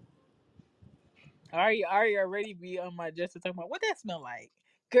 Ari already be on my just to talk about what that smell like.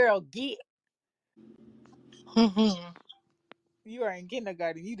 Girl, get. You are in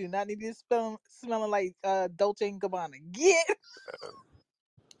kindergarten. You do not need to smelling like Dolce and Gabbana. Get.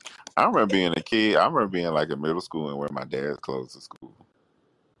 I remember being a kid. I remember being like in middle school and wearing my dad's clothes to school,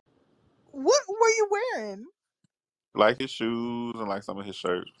 What were you wearing? like his shoes and like some of his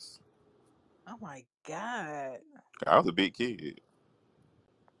shirts. Oh my god. I was a big kid,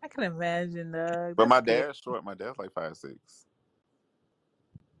 I can imagine, but that's my good. dad's short. My dad's like 5'6".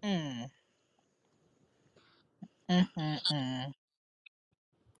 Mm. Mm-mm-mm.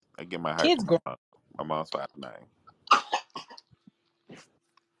 I get my height Kids from grow. my mom. My mom's 5'9".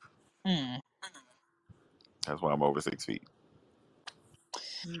 Mm. That's why I'm over 6 feet.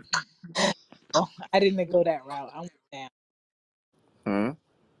 Oh, I didn't go that route. I went down. Hmm.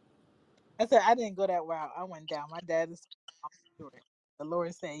 I said I didn't go that route. I went down. My dad is short. The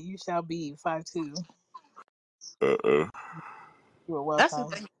Lord said, "You shall be 5'2". Uh. You are That's the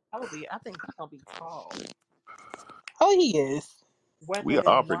welcome. thing. Probably, I think he's gonna be tall, Oh, he is. We whether are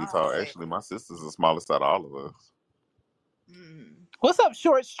all than pretty tall, wide. actually. My sister's the smallest out of all of us. Mm. What's up,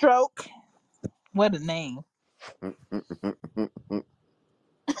 Short Stroke? What a name.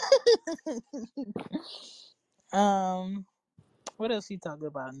 um, what else she talked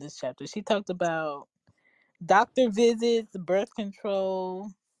about in this chapter? She talked about doctor visits, birth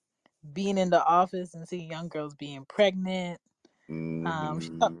control, being in the office and seeing young girls being pregnant. Hmm.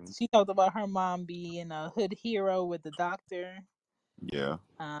 She talked about her mom being a hood hero with the doctor. Yeah.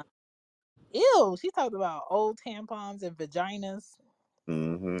 Uh, Ew, she talked about old tampons and vaginas.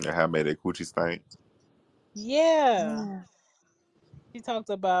 And how made a coochie stink. Yeah. Mm. She talked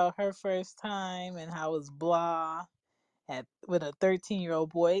about her first time and how it was blah with a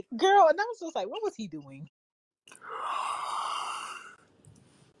 13-year-old boy. Girl, and I was just like, what was he doing?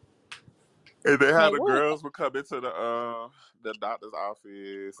 And then how Like, the what? girls would come into the doctor's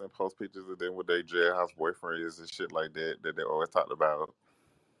office and post pictures of them with their jailhouse boyfriends and shit like that that they always talked about.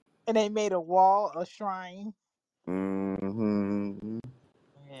 And they made a wall, a shrine. Hmm.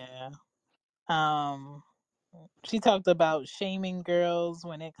 Yeah. Um, she talked about shaming girls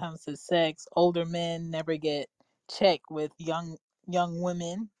when it comes to sex. Older men never get checked with young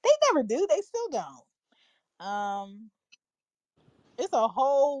women. They never do. They still don't. It's a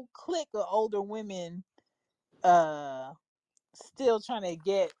whole clique of older women uh still trying to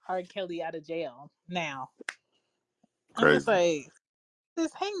get R. Kelly out of jail now. I'm just Crazy. like,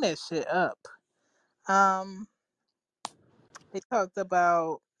 just hang that shit up. Um, they talked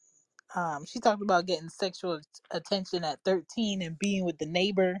about she talked about getting sexual attention at 13 and being with the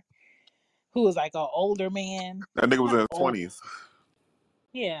neighbor who was like an older man. That nigga was Not in his old, 20s.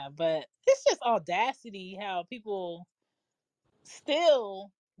 yeah, but it's just audacity how people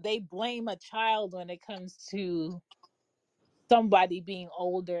still they blame a child when it comes to somebody being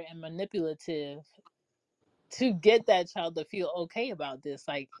older and manipulative to get that child to feel okay about this.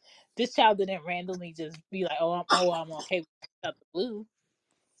 Like this child didn't randomly just be like, I'm okay with it out the blue.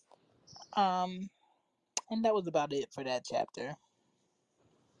 Um, and that was about it for that chapter.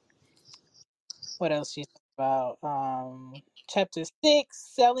 What else she talked about? Chapter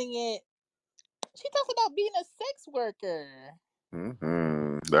 6, selling it. She talks about being a sex worker.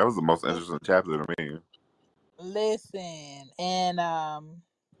 That was the most L- interesting chapter to me. Listen, and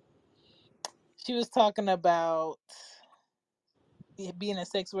she was talking about being a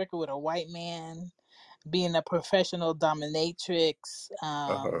sex worker with a white man, being a professional dominatrix,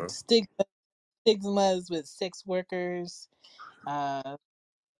 Uh-huh. stigma stigmas with sex workers. Uh,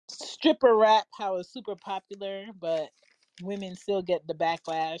 stripper rap, how it's super popular, but women still get the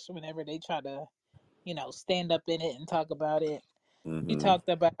backlash whenever they try to, stand up in it and talk about it. She Mm-hmm. talked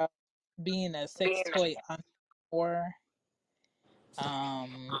about being a sex toy entrepreneur.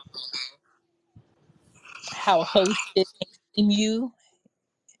 Um, how hoe shit ain't in you.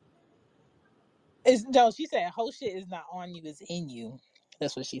 No, she said hoe shit is not on you, it's in you.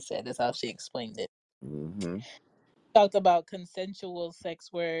 That's what she said. That's how she explained it. Mm-hmm. Talked about consensual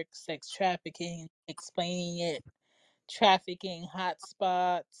sex work, sex trafficking, explaining it, trafficking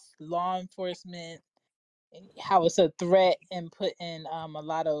hotspots, law enforcement, how it's a threat and putting a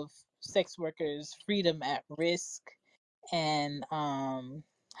lot of sex workers' freedom at risk, and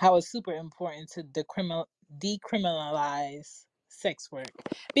how it's super important to decriminalize sex work.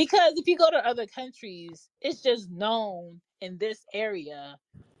 Because if you go to other countries, it's just known in this area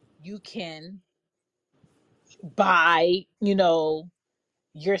you can buy,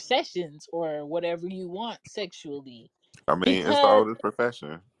 your sessions or whatever you want sexually. I mean, it's the Because oldest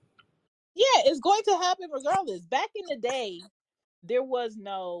profession. yeah, it's going to happen regardless. Back in the day, there was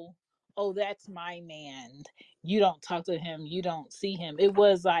no, oh, that's my man. You don't talk to him, you don't see him. It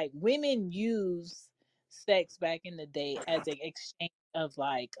was like women use sex back in the day as an exchange of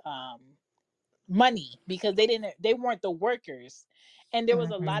like money, because they weren't the workers. And there was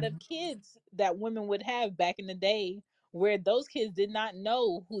a lot of Mhm. kids that women would have back in the day where those kids did not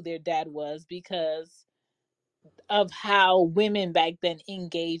know who their dad was because of how women back then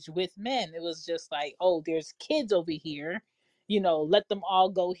engaged with men. It was just like, oh, there's kids over here, let them all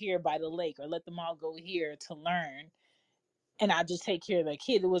go here by the lake, or let them all go here to learn, and I just take care of the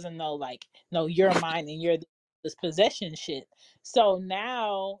kid. It wasn't no like, no, you're mine and you're this possession shit. So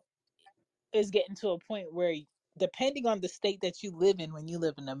now it's getting to a point where, depending on the state that you live in, when you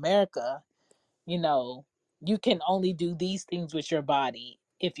live in America, you know, you can only do these things with your body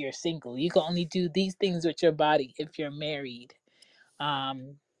if you're single. You can only do these things with your body if you're married.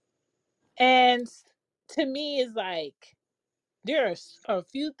 Um, and to me, it's like there are a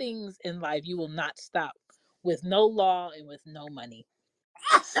few things in life you will not stop with no law and with no money.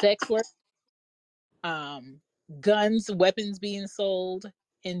 Sex work, um, guns, weapons being sold,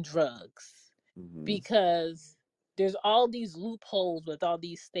 and drugs. Mm-hmm. Because there's all these loopholes with all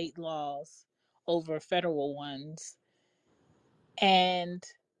these state laws over federal ones. And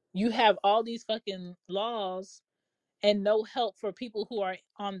you have all these fucking laws and no help for people who are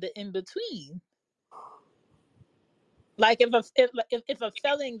on the in between. Like if a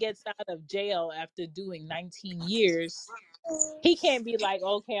felon gets out of jail after doing 19 years, he can't be like,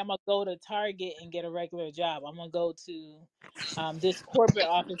 okay, I'm gonna go to Target and get a regular job. I'm gonna go to this corporate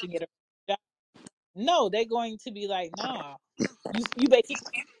office and get a job. No, they're going to be like, nah, you basically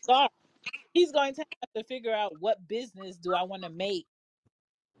are. He's going to have to figure out, what business do I want to make?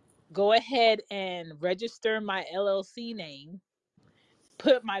 Go ahead and register my LLC name.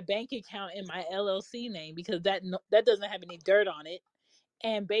 Put my bank account in my LLC name, because that doesn't have any dirt on it,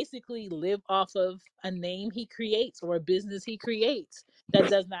 and basically live off of a name he creates or a business he creates that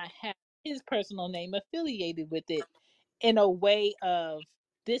does not have his personal name affiliated with it, in a way of,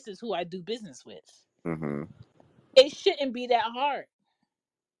 this is who I do business with. Mm-hmm. It shouldn't be that hard.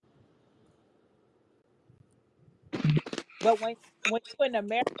 But when you're in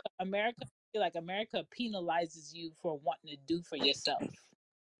America, I feel like America penalizes you for wanting to do for yourself.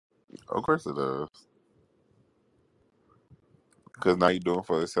 Of course it does. Because now you're doing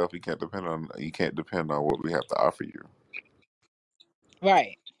for yourself. You can't depend on what we have to offer you.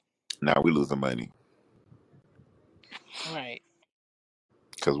 Right. Now we losing money Right.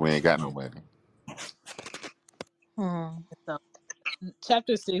 because we ain't got no money. Hmm. So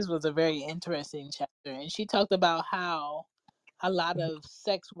chapter 6 was a very interesting chapter, and she talked about how a lot of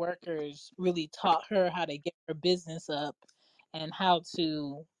sex workers really taught her how to get her business up, and how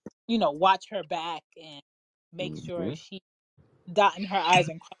to, watch her back and make Mm-hmm. sure she dotting her I's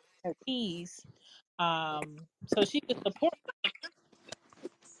and crossing her T's, so she could support.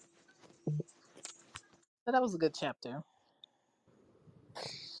 So that was a good chapter.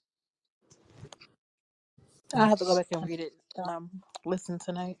 I have to go back and read it. Listen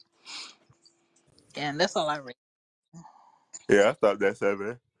tonight. And that's all I read. Yeah, I thought that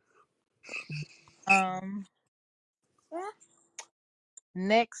 7. Um,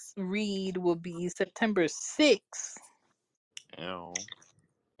 Next read will be September 6th, Ew.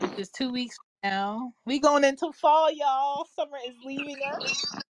 which is 2 weeks from now. We going into fall, y'all. Summer is leaving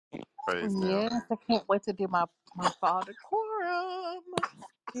us. Praise him. Yes, I can't wait to do my fall decorum.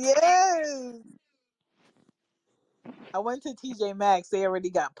 Yes. I went to TJ Maxx. They already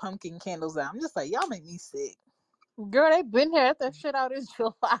got pumpkin candles out. I'm just like, y'all make me sick. Girl, they been here at that shit out in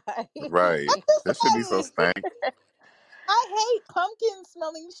July. Right. This should be so Like, stank. I hate pumpkin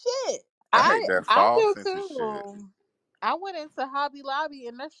smelling shit. I hate that I fall do scented shit. too. I went into Hobby Lobby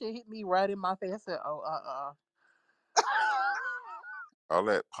and that shit hit me right in my face. I said, "Oh, All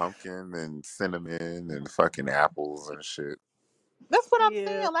that pumpkin and cinnamon and fucking apples and shit. That's what I'm Yeah.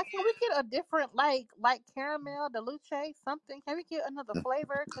 saying. Like, can we get a different, like caramel, Deluche, something? Can we get another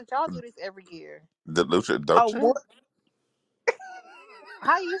flavor? Cause y'all do this every year. The Lucha Oh, Dolce? more.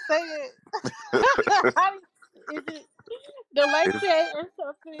 How you say it? How is it It's Deluche or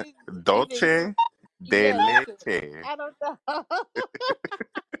something? Is it? Dolce de Yeah, that's it. Leche. I don't know.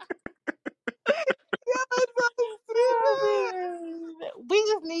 God, so Oh, stupid. man. We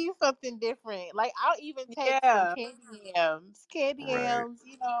just need something different. Like I'll even take some Yeah. candy Right. yams,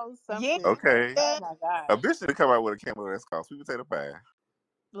 Yeah. something. Like, Okay. oh my A gosh. bitch should come out with a candle that's called sweet potato pie.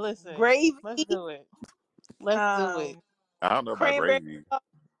 Listen, let's Gravy. do it. Let's do it. Um, I don't know about cranberry gravy. sauce.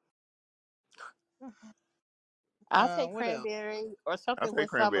 I'll take What else? cranberry or I'll something take with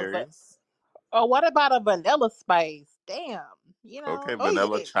some of it. cranberries. Or what about a vanilla spice? Damn, Okay, Oh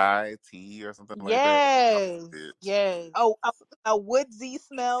vanilla yeah. chai tea or something like that. Yes, Bitch. yes, Oh, a woodsy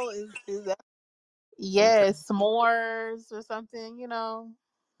smell is that? Okay. yes. S'mores or something.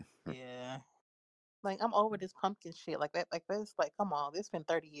 Yeah. Like I'm over this pumpkin shit. Like that. Like this. Like come on, it's been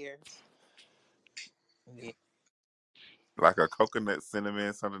 30 years. Yeah. Like a coconut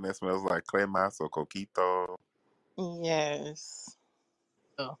cinnamon, something that smells like clemas or coquito. Yes.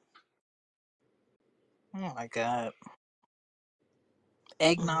 Oh, oh my god.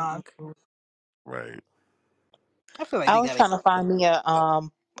 Eggnog. Mhm. Right. I feel like I they was gotta. trying to find me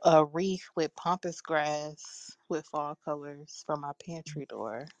a wreath with pampas grass with fall colors for my pantry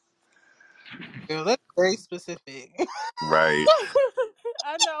door. Girl, that's very specific. Right.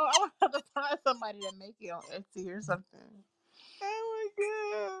 I know. I want to find somebody to make it on Etsy or something. Oh my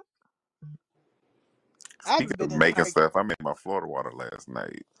god. I've Speaking been of in making Target. stuff, I made my Florida water last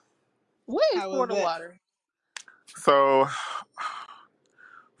night. What is How was Florida that? water? So,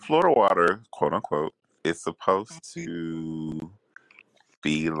 Florida water, quote unquote, is supposed to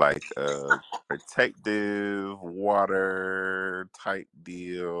be like a protective water type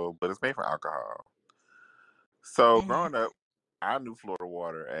deal, but it's made from alcohol. So, Mm-hmm. growing up, I knew Florida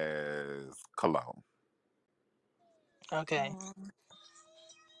water as cologne. Okay. Mm,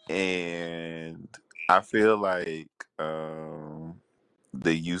 And I feel like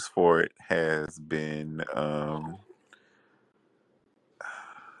the use for it has been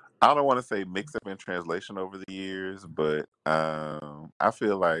I don't want to say mixed up in translation over the years, but I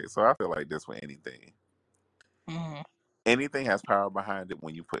feel like this with anything. Mm-hmm. Anything has power behind it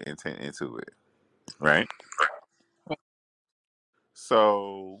when you put intent into it, right?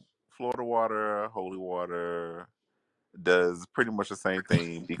 So Florida water, holy water does pretty much the same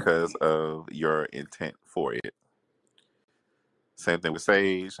thing because of your intent for it. Same thing with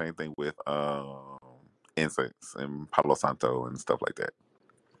sage, same thing with incense and Palo Santo and stuff like that.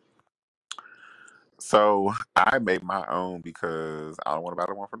 So I made my own because I don't want to buy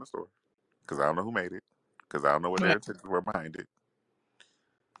the one from the store because I don't know who made it because I don't know what their Right. intentions were behind it,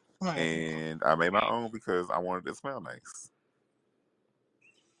 Right. and I made my own because I wanted it to smell nice.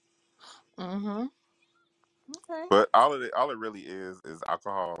 mm-hmm. Okay. But all it really is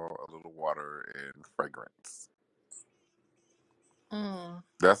alcohol, a little water, and fragrance. Mm.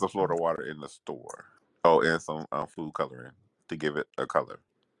 That's the Florida water in the store. Oh, and some food coloring to give it a color.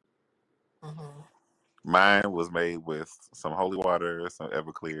 Mm-hmm. Mine was made with some holy water, some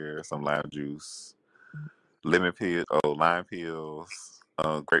Everclear, some lime juice, lemon peel, lime peels,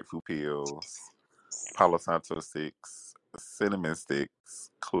 grapefruit peels, Palo Santo sticks, cinnamon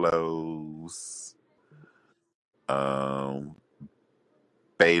sticks, cloves, um,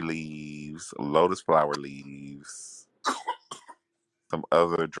 bay leaves, lotus flower leaves, some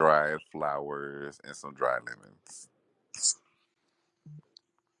other dried flowers, and some dried lemons.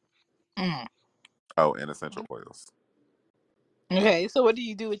 Mm. Oh, and essential oils. Okay. So what do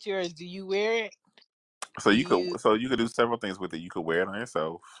you do with yours? Do you wear it? Do you? So you could do several things with it. You could wear it on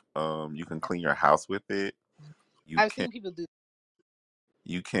yourself. You can clean your house with it. You I've can seen people do.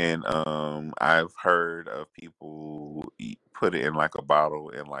 I've heard of people put it in like a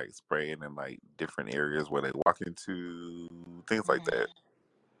bottle and like spray it in like different areas where they walk into, things like Mm. that.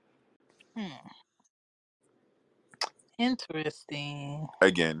 Hmm. Interesting.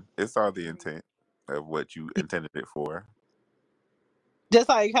 Again, it's all the intent of what you intended it for. Just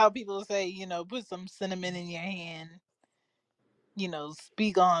like how people say, put some cinnamon in your hand.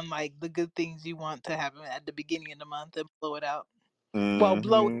 speak on like the good things you want to happen at the beginning of the month and blow it out. Well,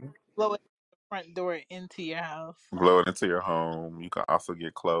 Mm-hmm. blow it the front door into your house. Blow it into your home. You can also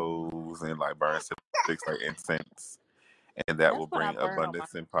get clothes and like burn sticks like incense, and that will That's what I bring burn on my.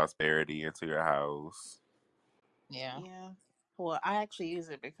 abundance and prosperity into your house. Yeah. Yeah. Well, I actually use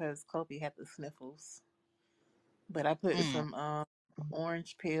it because Kobe had the sniffles. But I put Mm. some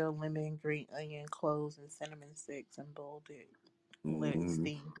orange peel, lemon, green onion, cloves, and cinnamon sticks and boiled it. Let it Mm-hmm.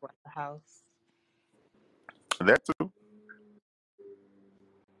 steam throughout the house. That too.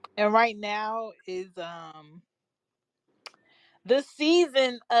 And right now is the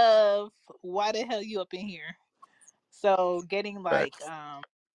season of why the hell you up in here? So getting like Facts.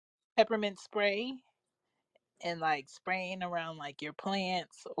 peppermint spray and like spraying around like your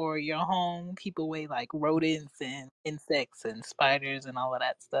plants or your home, keep away like rodents and insects and spiders and all of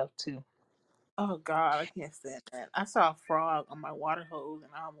that stuff too. Oh God, I can't stand that. I saw a frog on my water hose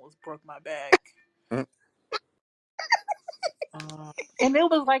and I almost broke my back. Mm. And it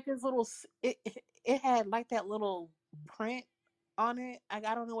was like this little. It had like that little print on it. I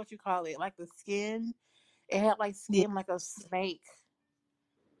don't know what you call it, like the skin. It had like Yeah, skin like a snake.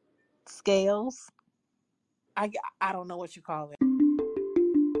 scales. I I don't know what you call it.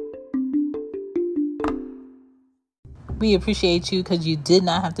 We appreciate you because you did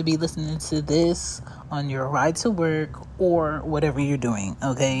not have to be listening to this on your ride to work or whatever you're doing,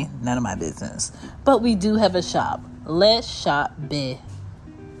 okay? None of my business. But we do have a shop. Let's shop bit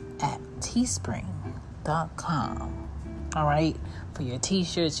at teespring.com. All right? For your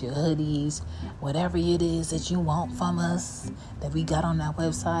t-shirts, your hoodies, whatever it is that you want from us that we got on that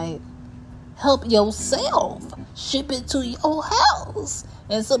website. Help yourself. Ship it to your house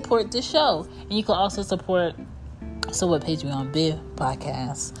and support the show. And you can also support So What Page We On Biv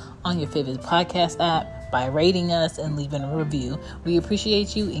podcast on your favorite podcast app by rating us and leaving a review. We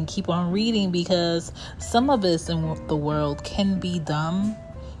appreciate you and keep on reading because some of us in the world can be dumb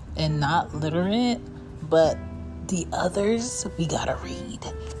and not literate, but the others we gotta read.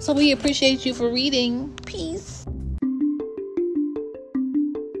 So we appreciate you for reading. Peace.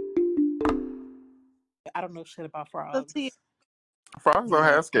 I don't know shit about So to you. frogs. Frogs don't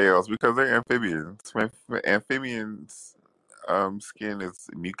Yeah. have scales because they're amphibians. Amphibians' skin is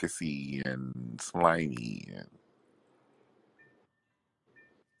mucousy and slimy. And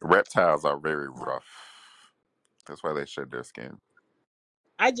reptiles are very rough. That's why they shed their skin.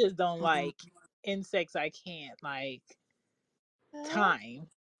 I just don't Mm. like insects I can't like time.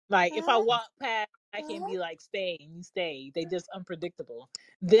 Like if I walk past, I can be like, stay, and you stay. They just unpredictable.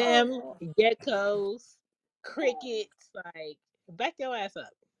 Them geckos, crickets, like back your ass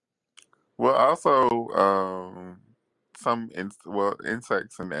up. Well, also,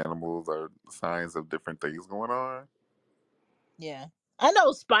 insects and animals are signs of different things going on. Yeah, I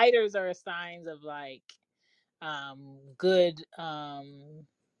know spiders are signs of like good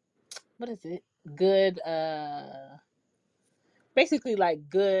what is it? Good basically like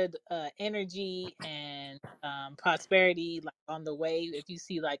good energy and prosperity like on the way. If you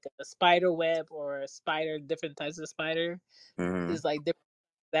see like a spider web or a spider, different types of spider Hmm. is like different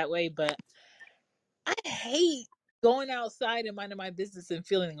that way. But I hate going outside and minding my business and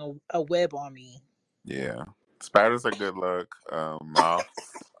feeling a web on me. Yeah, spiders are good luck.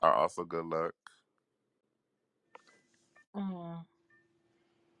 Moths are also good luck. Mm.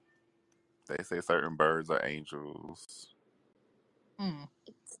 They say certain birds are angels. Mm.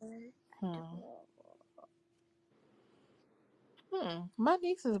 Hmm. My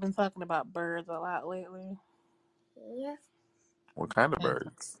niece has been talking about birds a lot lately. What kind of Mm.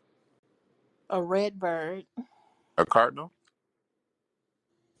 birds? A red bird. A cardinal?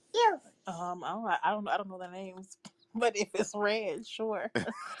 I don't know the names, but if it's red, sure.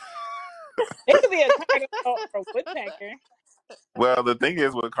 It could be a cardinal or a woodpecker. Well, the thing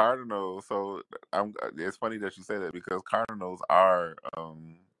is with cardinals, so it's funny that you say that because cardinals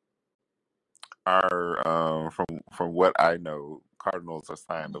from what I know, cardinals are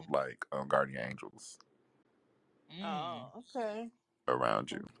signs Mm. of like guardian angels Mm. Oh, okay.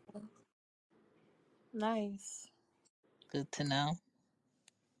 around you. Nice. Good to know.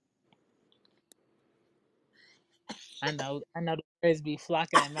 I know the birds be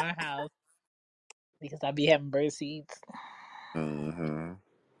flocking at my house because I be having bird seeds. Hmm.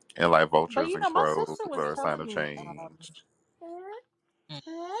 And like But vultures you and know, my crows sister was are a sign telling of me. change. Mm.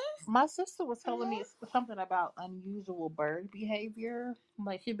 My sister was telling me something about unusual bird behavior.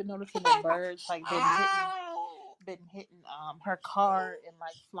 Like she'd been noticing that birds like been hitting her car and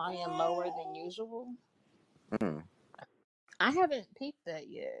like flying lower than usual. Mm. I haven't peeped that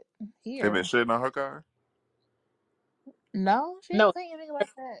yet They've been here. shitting on her car. No, she No. didn't say anything about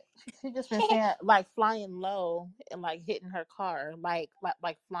that. She just been saying like flying low and like hitting her car, like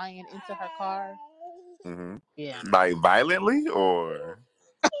flying into her car, Hmm. Yeah. Like violently or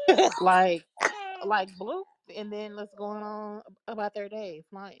like bloop, and then what's going on about their day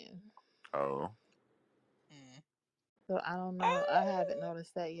flying. oh, Mm. So I don't know. I haven't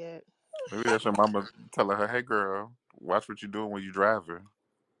noticed that yet. maybe that's your mama telling her, "Hey, girl, watch what you're doing when you driving."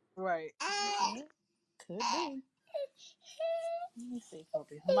 Right. Yeah, could be. Let me see,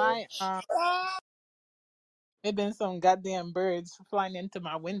 Kobe. My there been some goddamn birds flying into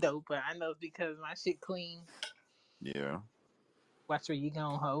my window, but I know it's because my shit clean. Yeah. Watch where you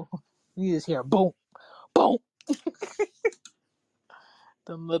going, ho. You just hear boom, boom.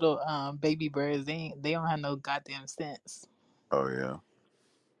 Them little baby birds, they don't have no goddamn sense. Oh yeah.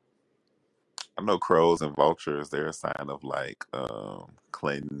 I know crows and vultures. They're a sign of like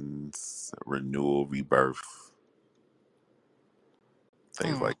cleanse, renewal, rebirth,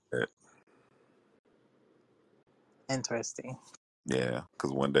 things Mm, like that. interesting. Yeah,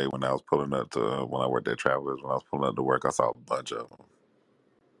 because one day when I was pulling up to when I worked at Travelers, when I was pulling up to work, I saw a bunch of them.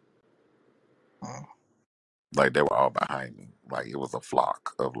 Mm. Like they were all behind me. Like it was a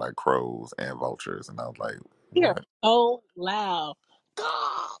flock of like crows and vultures, and I was like, Here, "What?" so loud.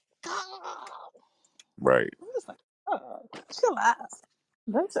 God, God. Right. I'm just like, oh, chill out.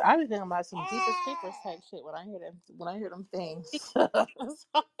 I was thinking about some Jeepers Creepers type shit when I hear them things.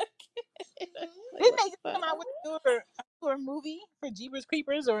 Like Didn't what they just the come out fuck? with a newer movie for Jeepers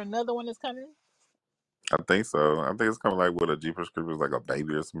Creepers or another one that's coming? I think so. I think it's kind of like with a Jeepers Creepers, like a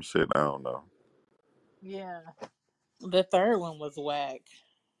baby or some shit. I don't know. Yeah. The third one was whack.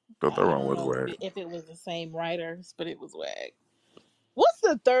 But the I wrong don't was know whack. if it was the same writers, but it was whack. What's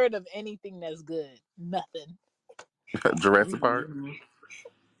the third of anything that's good? Nothing. Jurassic Park. Mm-hmm.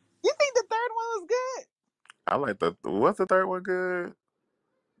 You think the third one was good? I like the. What's the third one good?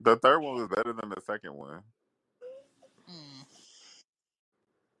 The third one was better than the second one. Mm.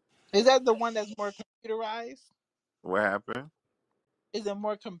 Is that the one that's more computerized? What happened? Is it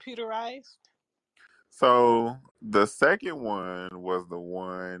more computerized? So the second one was the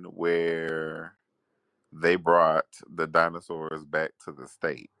one where they brought the dinosaurs back to the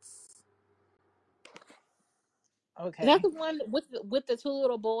states. Is that Okay. the one with the two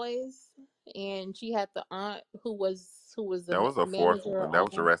little boys? And she had the aunt who was the That was a fourth manager one. That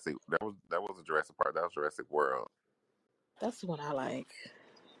was on. Jurassic. That was a Jurassic Park. That was Jurassic World. That's the one I like.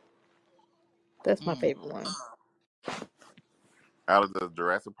 That's my Mm. favorite one. Out of the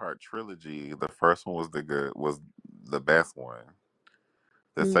Jurassic Park trilogy, the first one was the best one.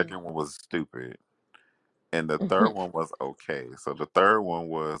 The Mm. second one was stupid, and the third one was okay. So the third one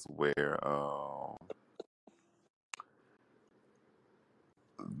was where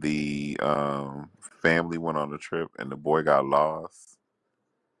the family went on a trip and the boy got lost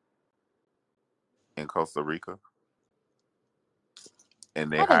in Costa Rica,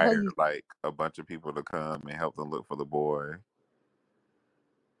 and they How the hell hired you like a bunch of people to come and help them look for the boy.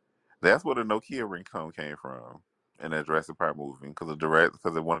 That's where the Nokia ringtone came from in that Jurassic Park movie because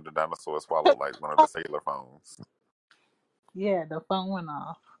one of the dinosaurs swallowed like one of the cellular phones. Yeah, the phone went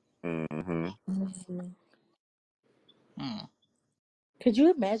off. Hmm. Mhm. Mm. Could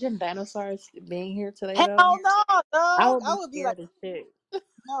you imagine dinosaurs being here today Hell though? no, I dog. would I be would be like, scared as shit.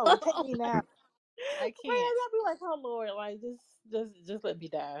 no, take me now. I Man, can't. I'd be like, oh Lord, like just let me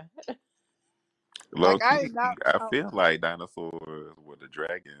die. Low Like I key, am not. I Oh, feel like dinosaurs were the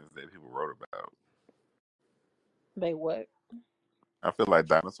dragons that people wrote about. They what? I feel like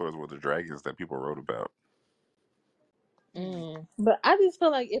dinosaurs were the dragons that people wrote about. mm. But I just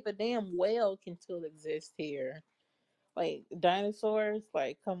feel like if a damn whale can still exist here, like dinosaurs,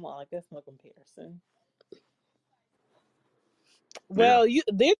 like come on, like that's no comparison. Yeah, Well,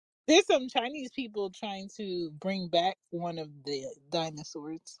 there's some Chinese people trying to bring back one of the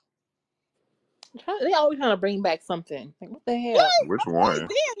dinosaurs. They always trying to bring back something. Like what the hell? which Like, one?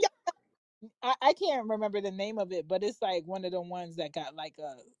 damn, I can't remember the name of it, but it's like one of the ones that got like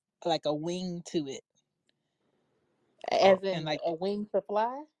a wing to it, Oh, As and in like a wing to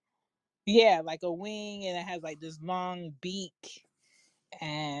fly? yeah, like a wing, and it has like this long beak,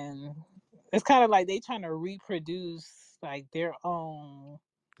 and it's kind of like they trying to reproduce like their own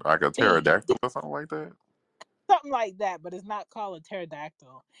like a thing, pterodactyl or something like that. something like that, but it's not called a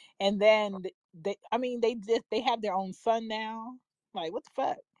pterodactyl. And then I mean, they have their own son now. Like, what the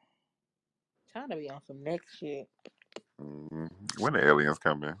fuck? Trying to be on some next shit. Mm, when the aliens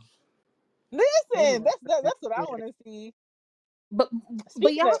coming? They be Listen, on some that's next what I want shit. to see. But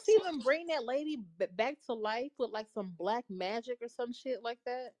Speaking y'all of, see them bring that lady back to life with like some black magic or some shit like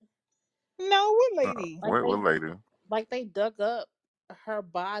that. no, what lady? Like What later? like they dug up her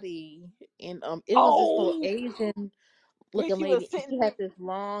body, and it was this little Oh, Asian when looking she was lady. sitting. She had this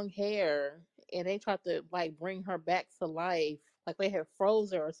long hair, and they tried to like bring her back to life, like they had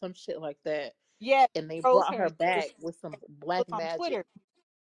froze her or some shit like that, Yeah, and they froze brought her. her And back with some it was black on magic. Twitter,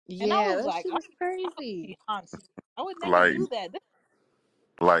 and I Yeah, was that like, shit "Oh, was crazy. she haunts me." I would never Like do that.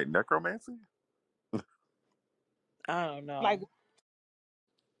 like necromancy. I don't Like know.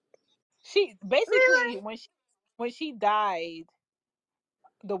 she basically Really? when she died,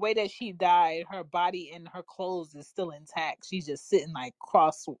 the way that she died, her body and her clothes is still intact. She's just sitting like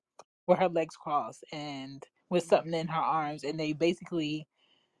cross with her legs crossed and with something in her arms, and they basically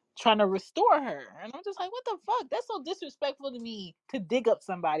trying to restore her. And I'm just like, what the fuck? That's so disrespectful to me to dig up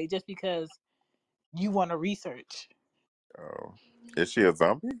somebody just because you want to research. Oh, is she a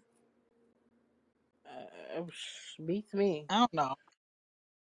zombie? Uh, Beats me. I don't know.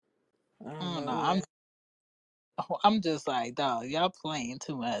 I I don't don't know know. either. I'm just like, dog, y'all playing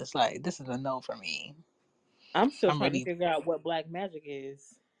too much. Like, this is a no for me. I'm still I'm trying to ready. figure out what black magic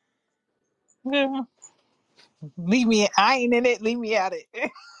is. Yeah. Leave me. I ain't in it. Leave me out of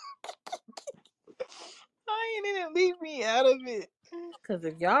it. I ain't in it. Leave me out of it. Because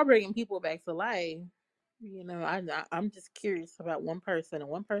if y'all bringing people back to life, I'm just curious about one person and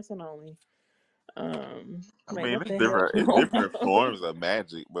one person only. I Like mean, what it's the hell different. It's going different on? forms of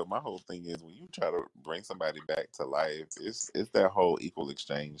magic, but my whole thing is when you try to bring somebody back to life, it's that whole equal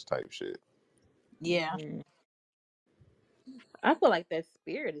exchange type shit. Yeah. Mhm. I feel like that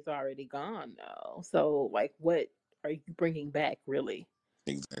spirit is already gone though. So like, what are you bringing back really?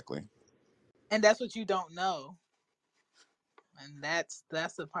 Exactly. And that's what you don't know. And that's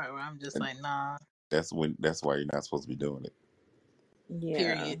the part where I'm just And like, nah. that's why you're not supposed to be doing it. Yeah,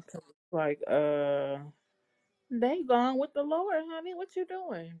 Period. 'cause it's like they gone with the Lord, honey. What you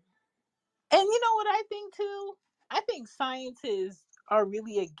doing? And you know what I think too? I think scientists are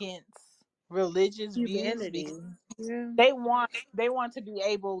really against religious views because Humanity. Yeah. they want to be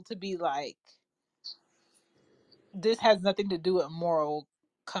able to be like, this has nothing to do with moral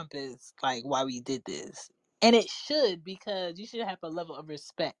compass, like why we did this. And it should, because you should have a level of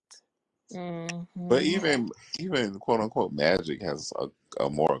respect. But Hmm. even quote unquote magic has a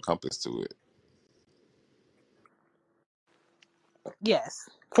moral compass to it. Yes.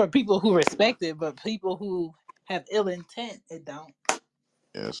 For people who respect it, but people who have ill intent, it don't.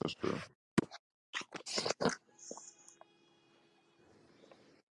 Yes, that's true.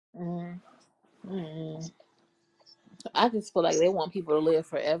 Mm-hmm. I just feel like they want people to live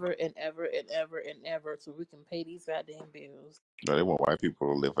forever and ever and ever and ever so we can pay these goddamn bills. No, they want white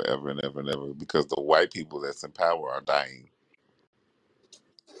people to live forever and ever and ever because the white people that's in power are dying.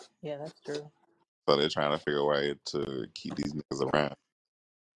 Yeah, that's true. So they're trying to figure a way to keep these niggas around.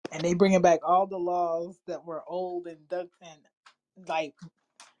 And they bringing back all the laws that were old and ducked and like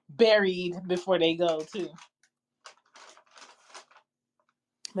buried before they go too.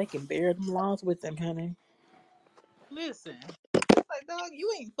 They can bear them laws with them, honey. Listen, like, dog,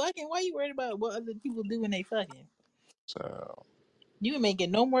 you ain't fucking. Why you worried about what other people do when they fucking? So You ain't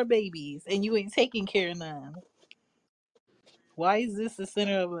making no more babies, and you ain't taking care of none. Why is this the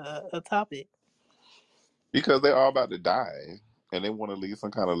center of a topic? because they're all about to die and they want to leave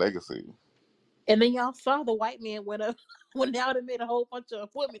some kind of legacy. And then y'all saw the white man went up went out and made a whole bunch of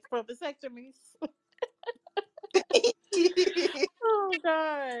appointments for vasectomies. Oh God.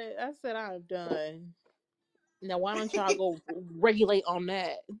 I said I'm done. Now why don't y'all go regulate on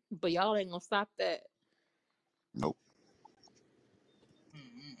that? But y'all ain't gonna stop that. Nope.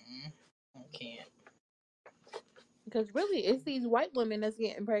 Mm-mm. I can't. Because really, it's these white women that's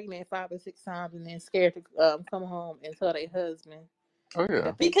getting pregnant 5 or 6 times and then scared to come home and tell their husband Oh yeah.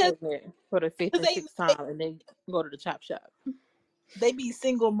 that they Because pregnant for the fifth and they sixth time, and they go to the chop shop. they be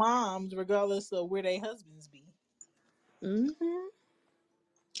single moms regardless of where their husbands be. Mm-hmm.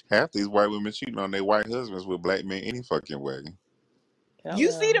 Half these white women cheating on their white husbands with black men any fucking way.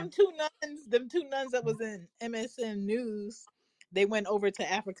 You see Hello. them two nuns that was in MSN News. They went over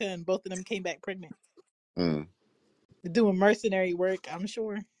to Africa and both of them came back pregnant. Mm. They're doing mercenary work, I'm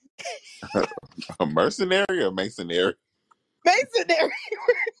sure. A mercenary or masonry? Masonry,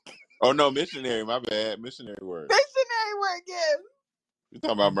 Oh no, missionary. My bad. Missionary work. missionary work, yes. You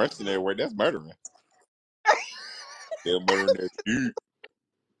talking about mercenary work? That's murdering. They're murdering their dude.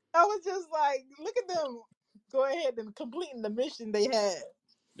 I was just like, look at them go ahead and completing the mission they had.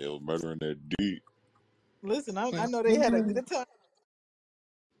 They were murdering their dude. Listen, I know they had a Mm-mm. good time.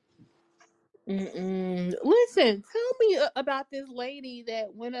 Mm-mm. Listen, tell me about this lady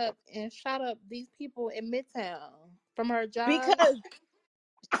that went up and shot up these people in Midtown from her job. Because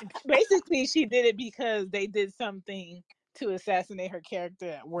Basically, she did it because they did something to assassinate her character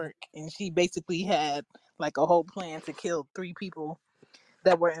at work, and she basically had like a whole plan to kill three people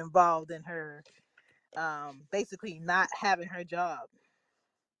that were involved in her, basically not having her job.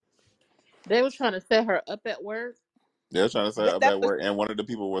 They were trying to set her up at work. They were trying to set her That up that at was work, and one of the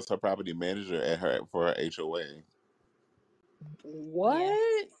people was her property manager at her for her HOA yeah,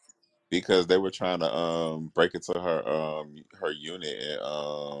 What? because they were trying to break into her unit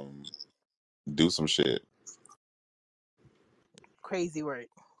and do some shit. crazy work,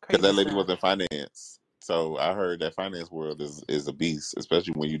 Because that crazy lady was stuff. in finance. So I heard that finance world is a beast,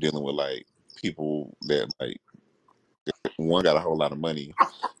 especially when you're dealing with like people that like one got a whole lot of money,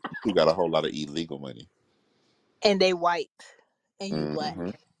 two got a whole lot of illegal money. And they white, and you black. Hmm.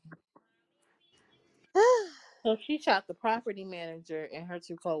 So she shot the property manager and her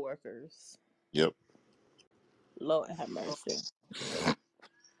two coworkers. Yep. Lord have mercy.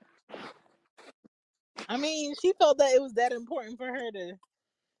 I mean, she felt that it was that important for her to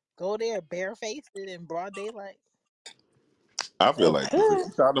go there barefaced in broad daylight. I feel Uh, like if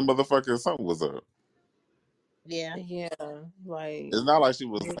she shot the motherfucker, something was up. Yeah, yeah, like It's not like she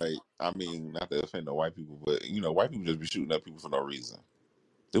was like, I mean, not to offend the white people, but white people just be shooting up people for no reason.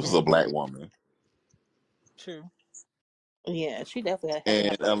 This was a hmm black woman, true. yeah, she definitely had to and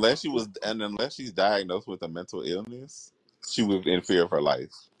have like unless she's diagnosed with a mental illness, she was in fear of her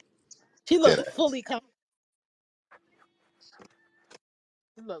life. She Dead looked ass. fully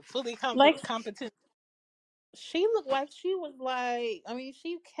like competent. she looked like she was like, I mean,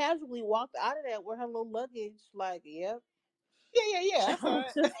 she casually walked out of that with her little luggage. Like, yep. Yeah, yeah, yeah. I I'm saw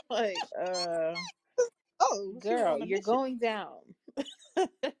it. just like, Oh, she was girl, on a you're mission. going down.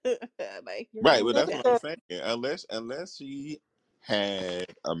 Like, you're Right, going but to go that's Look what at down. I'm the saying. Unless she had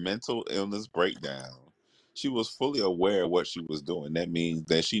a mental illness breakdown, she was fully aware of what she was doing. That means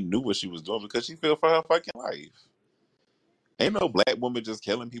that she knew what she was doing because she feared for her fucking life. Ain't no black woman just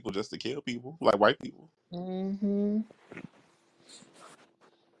killing people just to kill people like white people. Mm-hmm.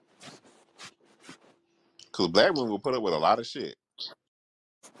 Because black women will put up with a lot of shit.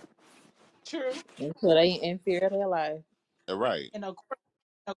 true Until they in fear of their life. Right. in a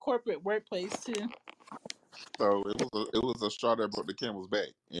corporate workplace too. So it was a straw that broke the camel's back,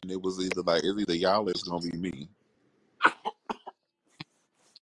 and it was either like it's either y'all or it's gonna be me,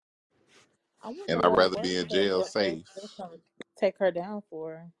 I wonder and I'd rather what be in jail they're safe, trying to take her down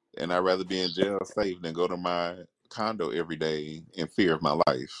for. and I'd rather be in jail safe than go to my condo every day in fear of my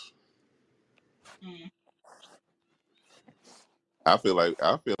life. Mm. I feel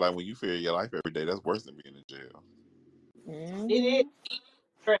like when you fear your life every day, that's worse than being in jail. It is.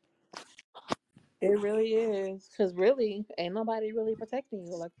 Mm-hmm. Right. It really is. Because really, ain't nobody really protecting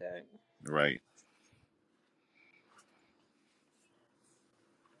you like that. Right.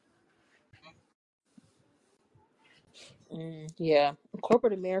 Yeah.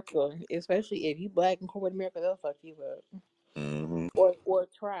 Corporate America, especially if you black in corporate America, they'll fuck you up. Hmm. Or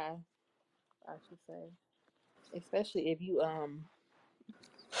try, I should say. Especially if you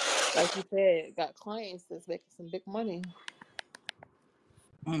like you said, got clients that's making some big money.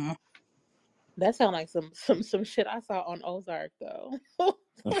 Mm. That sounds like some shit I saw on Ozark though.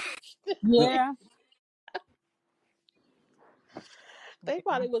 Yeah. They Yeah.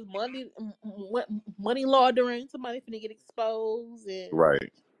 probably was money laundering. Somebody finna get exposed, and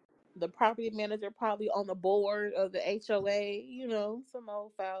Right. the property manager probably on the board of the HOA. Some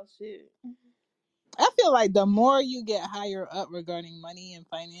old foul shit. I feel like the more you get higher up regarding money and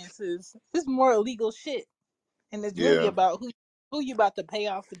finances, it's more illegal shit, and it's really Yeah. about who you about to pay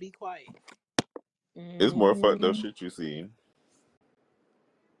off to be quiet. It's more fucked up Hmm. shit you see.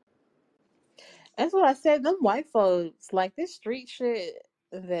 That's what I said. Them white folks like this street shit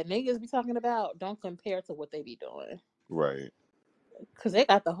that niggas be talking about don't compare to what they be doing Right. because they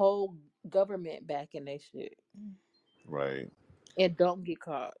got the whole government back in their shit Right. and don't get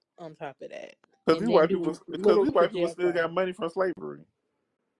caught on top of that, Because and then do little these to white people jail still got time. money from slavery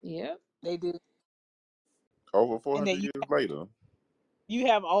Yep. They do, over and then 400 years later. you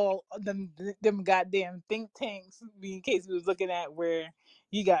have all of them goddamn think tanks. In case we was looking at where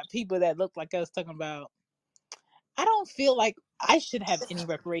you got people that look like us talking about. I don't feel like I should have any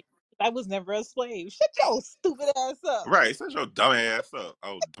reparations. I was never a slave. Shut your stupid ass up. Right. Set your dumb ass up.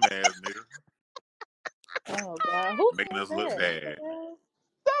 Oh, dumb ass nigga. Oh God, who Making said us look that? What the bad. hell?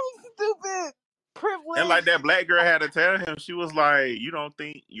 Some stupid And like privilege. that black girl had to tell him, she was like, "You don't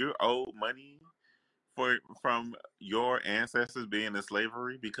think you're owed money from your ancestors being in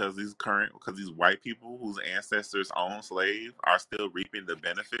slavery because these white people whose ancestors owned slaves are still reaping the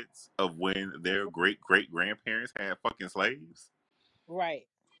benefits of when their great great grandparents had fucking slaves." Right.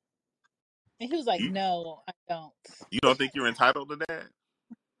 And he was like, You no, I don't. you don't think you're entitled to that?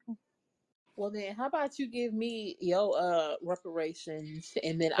 Well then, how about you give me your reparations,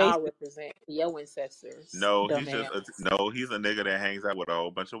 and then I'll Basically, represent your ancestors, No, dumbass. he's a nigga that hangs out with a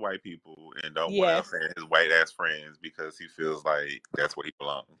whole bunch of white people and don't want to yes, offend his white ass friends because he feels like that's where he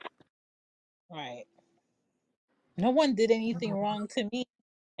belongs. right. No one did anything wrong to me.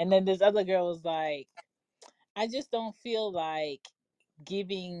 And then this other girl was like, I just don't feel like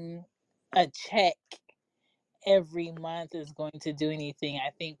giving a check every month is going to do anything.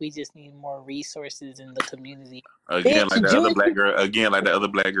 I think we just need more resources in the community. Again, Bitch, like the other Jewish black people. girl. Again, like the other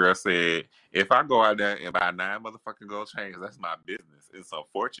black girl said, if I go out there and buy 9 motherfucking gold chains, that's my business. It's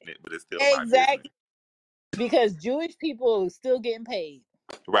unfortunate, but it's still my business. Exactly. Because Jewish people are still getting paid.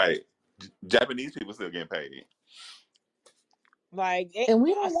 Right? Japanese people still getting paid. Like, And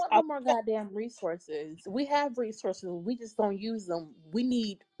we don't want no more goddamn resources. We have resources, we just don't use them. We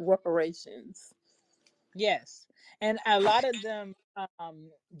need reparations. yes. And a lot of them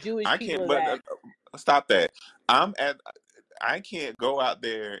Jewish I can't. people But that, stop that. I'm at. I can't go out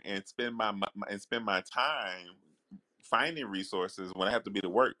there and spend my time finding resources when I have to be to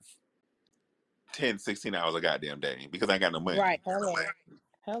work 10, 16 hours a goddamn day because I ain't got no money. right, Hello.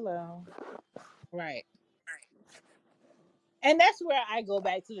 Hello. right. And that's where I go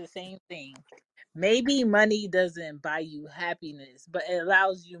back to the same thing. Maybe money doesn't buy you happiness, but it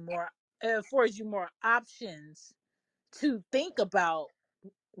allows you more, it affords you more options to think about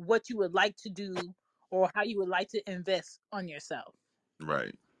what you would like to do or how you would like to invest on yourself.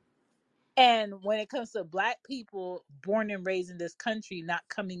 Right. And when it comes to Black people born and raised in this country, not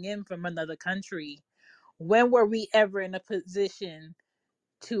coming in from another country, when were we ever in a position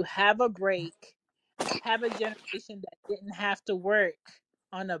to have a break, have a generation that didn't have to work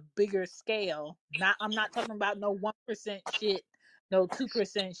on a bigger scale? Not, I'm not talking about no 1% shit, no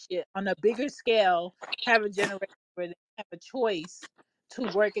 2% shit. On a bigger scale, have a generation where they have a choice to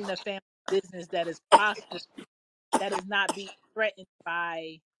work in the family business that is prosperous, that is not being threatened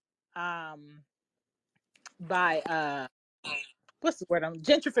um by what's the word,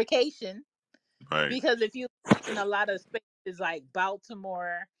 gentrification. Right. Because if you in a lot of spaces like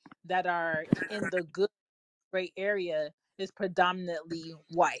Baltimore that are in the good great area, is predominantly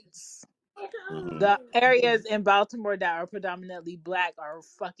whites. Hmm. The areas in Baltimore that are predominantly Black are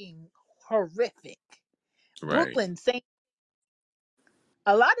fucking horrific. Right. Brooklyn, same.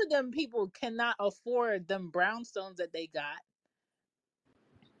 A lot of them people cannot afford them brownstones that they got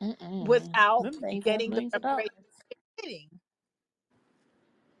Mm-mm. without Them things have getting the millions of dollars. reparation getting.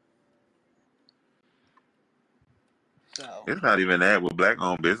 So, It's not even that with black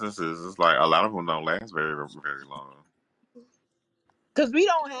owned businesses. It's like a lot of them don't last very long. because we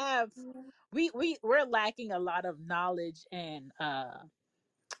don't have, we're lacking a lot of knowledge and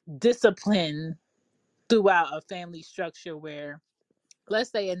discipline throughout a family structure where,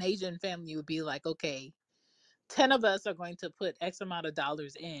 let's say, an Asian family would be like, okay, 10 of us are going to put X amount of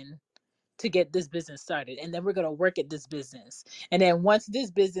dollars in to get this business started. And then we're going to work at this business. And then once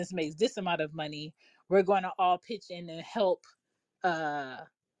this business makes this amount of money, we're going to all pitch in and help uh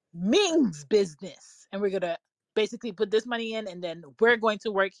Ming's business. And we're going to basically put this money in, and then we're going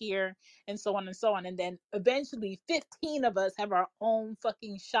to work here, and so on and so on. And then eventually 15 of us have our own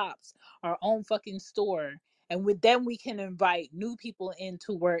fucking shops, our own fucking store. And with them we can invite new people in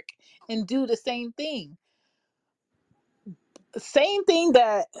to work and do the same thing. Same thing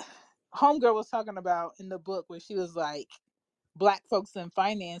that Homegirl was talking about in the book, where she was like, Black folks in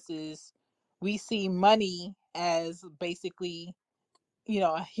finances, we see money as basically,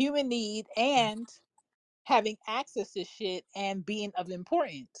 a human need and having access to shit and being of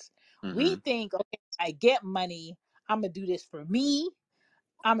importance. We Hmm. think, okay, I get money, I'm gonna do this for me,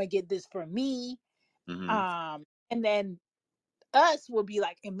 I'm gonna get this for me. Hmm. And then us will be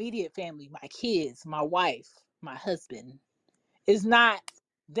like immediate family, my kids, my wife, my husband. Is not,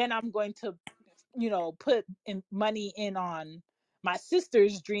 then I'm going to, put in money in on my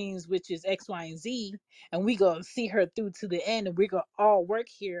sister's dreams, which is X, Y, and Z, and we go see her through to the end, and we're gonna all work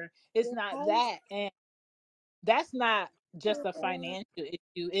here. It's not that, and that's not just a financial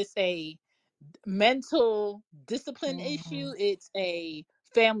issue. It's a mental discipline Mm-hmm. issue. It's a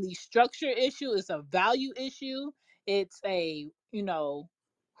family structure issue. It's a value issue. It's a,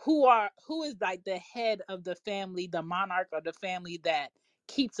 who is like the head of the family, the monarch of the family that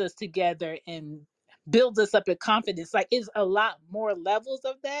keeps us together and builds us up in confidence. Like, it's a lot more levels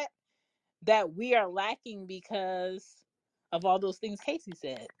of that we are lacking because of all those things Casey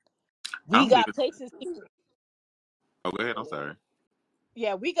said. I We don't give got it. places to, Oh, go ahead. I'm sorry.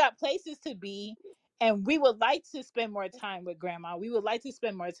 yeah, we got places to be, and we would like to spend more time with grandma. We would like to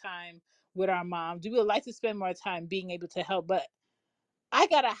spend more time with our moms. We would like to spend more time being able to help, but I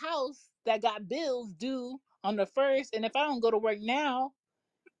got a house that got bills due on the first, and if I don't go to work now,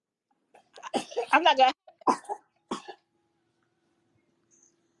 I'm not gonna.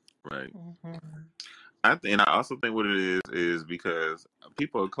 Right. Mm-hmm. And I also think what it is because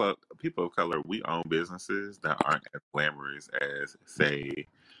people of color, we own businesses that aren't as glamorous as, say,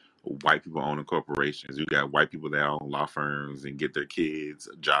 white people owning corporations. You got white people that own law firms and get their kids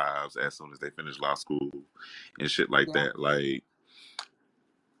jobs as soon as they finish law school and shit like Yeah, that. Like,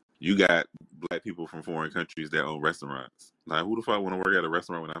 you got black people from foreign countries that own restaurants. Like, who the fuck want to work at a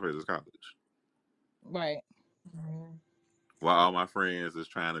restaurant when I finish college? right. Mm-hmm. While all my friends is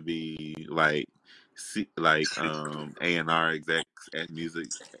trying to be like, A&R execs at music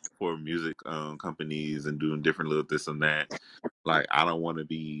companies and doing different little this and that. Like, I don't want to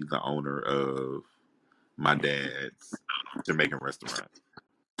be the owner of my dad's Jamaican restaurant.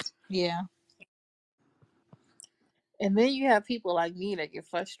 Yeah, And then you have people like me that get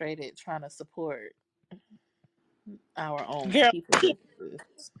frustrated trying to support our own girl, people businesses.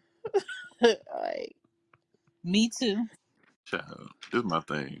 Like, me too. Child, this is my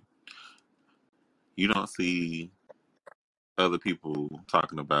thing. You don't see other people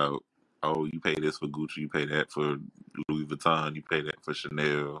talking about, oh, you pay this for Gucci, you pay that for Louis Vuitton, you pay that for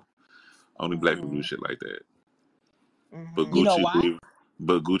Chanel. Only black people do mm-hmm, shit like that. But mm-hmm, You know why?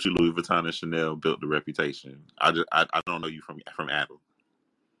 Gucci, Louis Vuitton, and Chanel built the reputation. I don't know you from Adam.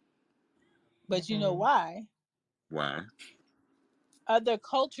 But you know mm-hmm, why? Why? Other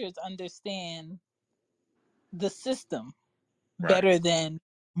cultures understand the system Right. better than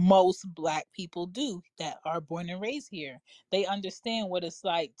most black people do that are born and raised here. They understand what it's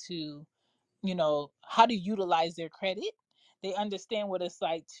like to, how to utilize their credit. They understand what it's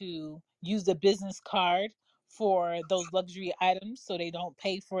like to use the business card for those luxury items so they don't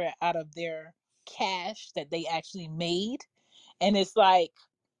pay for it out of their cash that they actually made. And it's like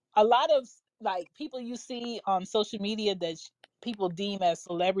a lot of like people you see on social media that people deem as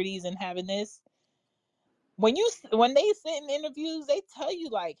celebrities and having this, when they sit in interviews, they tell you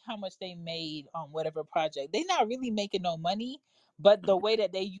like how much they made on whatever project. They're not really making no money, but the way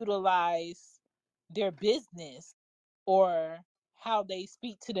that they utilize their business or how they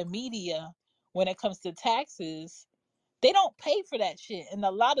speak to the media when it comes to taxes, they don't pay for that shit. And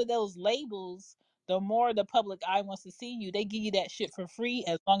a lot of those labels, the more the public eye wants to see you, they give you that shit for free.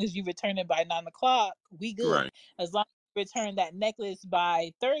 As long as you return it by 9 o'clock, we good. Right. As long as you return that necklace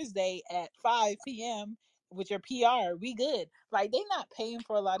by Thursday at 5 p.m. with your PR, we good. Like they not paying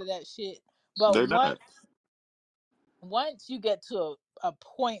for a lot of that shit. But They're once not. once you get to a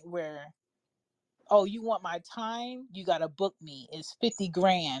point where, oh, you want my time, you gotta book me. It's 50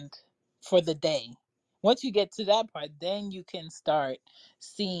 grand for the day. Once you get to that part, then you can start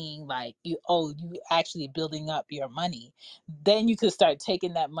seeing like you actually building up your money. Then you can start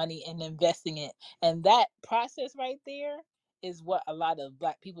taking that money and investing it. And that process right there is what a lot of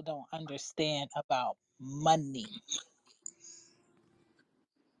black people don't understand about money.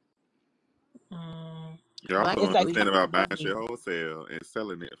 mm. You also Black It's don't like people understand about buying usually, shit wholesale and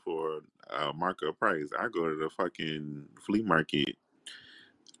selling it for a markup price. I go to the fucking flea market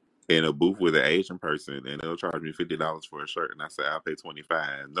in a booth with an Asian person, and they'll charge me $50 for a shirt, and I say I'll pay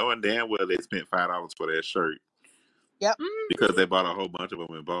 25, knowing damn well they spent $5 for that shirt yep, because they bought a whole bunch of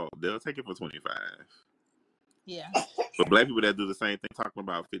them in bulk. They'll take it for 25. yeah, But black people that do the same thing talking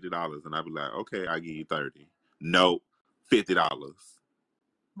about $50, and I be like, okay, I give you 30. No, $50.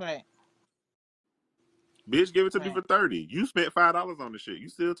 right, Bitch, give it to me right, for 30. You spent $5 on the shit. You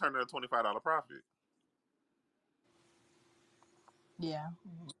still turn in a $25 profit. yeah.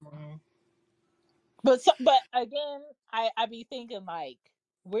 mm-hmm, But again, I be thinking like,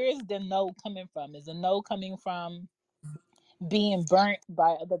 where is the no coming from? Is the no coming from being burnt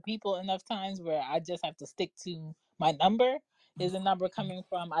by other people enough times where I just have to stick to my number? Is the number coming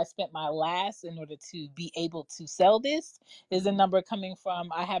from I spent my last in order to be able to sell this? Is the number coming from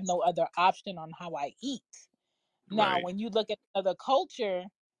I have no other option on how I eat? Now, Right. when you look at another culture,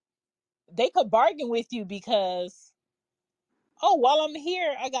 they could bargain with you because, oh, while I'm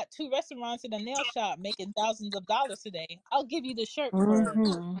here, I got two restaurants and a nail shop making thousands of dollars today. I'll give you the shirt for,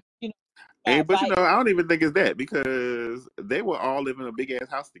 mm-hmm. you know, And five. but Like I don't even think it's that because they will all live in a big ass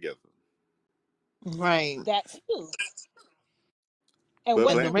house together. Right. that too. And But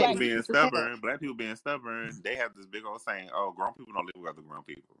what And the do rent black be people? cheap as hell. black people being stubborn, they have this big old saying, "Oh, grown people don't live with other grown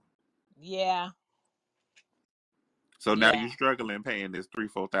people." Yeah, So now yeah, you struggling paying this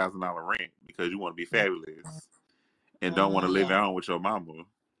 $3,000-$4,000 rent because you want to be fabulous and don't want to live Mm-hmm. yeah, at home with your mama.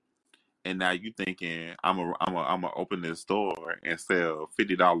 And now you thinking I'm a open this store and sell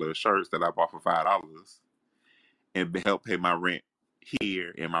 $50 shirts that I bought for $5 and help pay my rent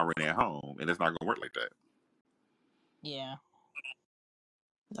here and my rent at home, and it's not gonna work like that. Yeah.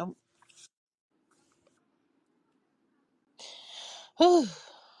 Nope.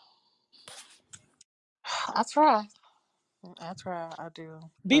 I try. I try. I do.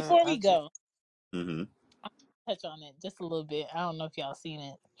 But Before I we just go, Hmm. I'll touch on it just a little bit. I don't know if y'all seen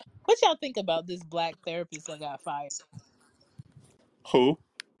it. What y'all think about this black therapist that got fired? Who?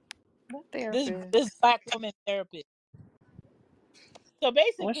 what This therapist? black woman therapist. So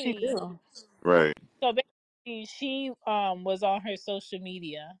What she basically, do? Right. she was on her social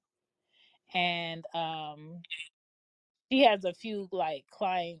media, and she has a few like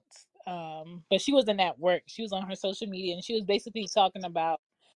clients, but she wasn't at work. She was on her social media, and she was basically talking about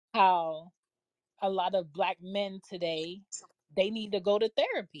how a lot of black men today, they need to go to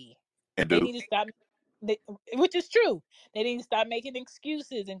therapy. And They do. need to stop, which is true. They need to stop making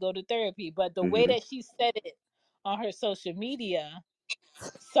excuses and go to therapy. But the way Hmm. that she said it on her social media,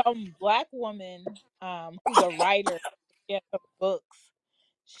 some black woman, who's a writer, in her books,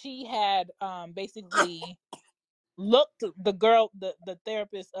 she had basically looked the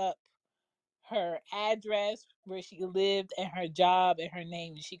therapist up, her address, where she lived, and her job and her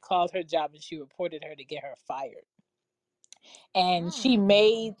name. And she called her job and she reported her to get her fired. And she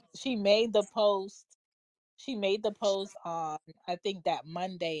made the post. She made the post on, I think, that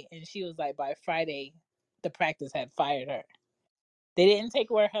Monday, and she was like, by Friday, the practice had fired her. They didn't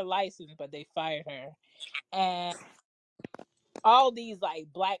take away her license, but they fired her. And all these like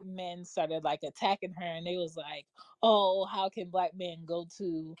black men started like attacking her, and they was like, oh, how can black men go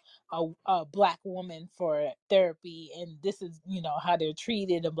to a black woman for therapy, and this is, how they're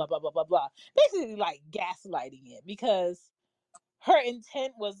treated, and blah blah blah blah blah, basically like gaslighting it, because her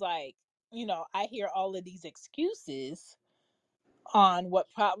intent was like, I hear all of these excuses on what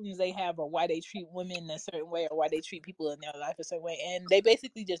problems they have, or why they treat women a certain way, or why they treat people in their life a certain way, and they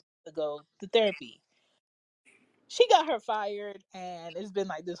basically just go to therapy. She got her fired, and it's been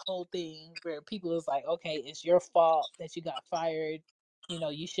like this whole thing where people is like, okay, it's your fault that you got fired.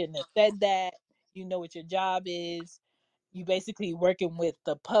 You shouldn't have said that. You know what your job is. You basically working with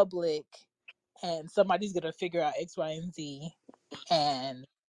the public, and somebody's gonna figure out X, Y, and Z, and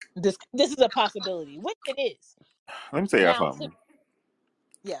this is a possibility, which it is. Let me tell y'all Now, something.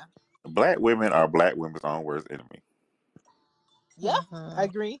 yeah, Black women are black women's own worst enemy, yeah, I Hmm.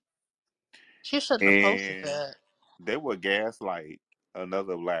 agree. She shouldn't have posted and that. they will gaslight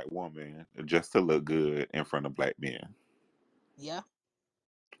another black woman just to look good in front of black men Yeah,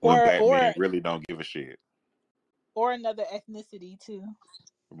 when or black or men really don't give a shit. or another ethnicity too.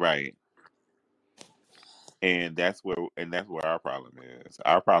 Right. And that's where our problem is.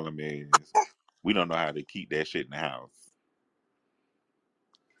 Our problem is we don't know how to keep that shit in the house.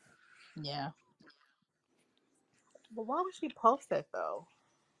 Yeah, But why would she post that though?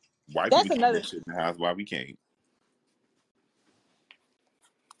 White that's people keep another, that shit in the house. Why we can't?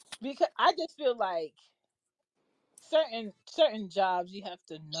 because I just feel like certain jobs, you have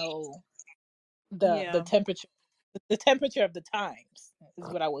to know the Yeah. temperature, the temperature of the times is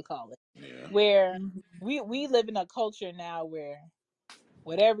what I would call it. Yeah. Where Mhm. we live in a culture now where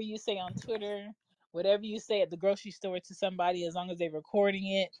whatever you say on Twitter, whatever you say at the grocery store to somebody, as long as they're recording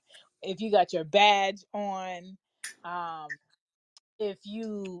it, if you got your badge on, um, if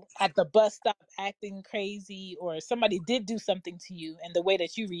you at the bus stop acting crazy, or somebody did do something to you and the way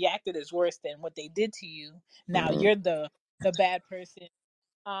that you reacted is worse than what they did to you, now Hmm. you're the bad person.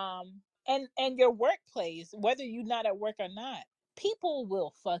 And your workplace, whether you're not at work or not, people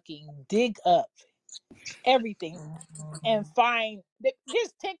will fucking dig up everything and Mhm. find,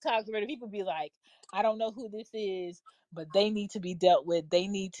 there's TikToks where the people be like, I don't know who this is, but they need to be dealt with. They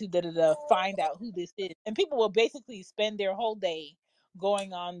need to da da da find out who this is. And people will basically spend their whole day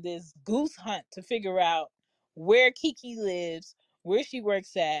going on this goose hunt to figure out where Kiki lives, where she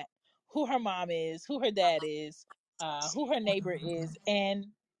works at, who her mom is, who her dad is, who her neighbor is, and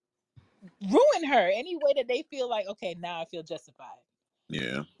ruin her any way that they feel like, okay, now I feel justified.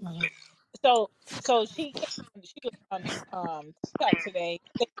 Yeah. Mhm. So she was on TikTok today.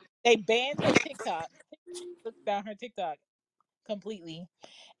 They banned her TikTok, took down her TikTok completely.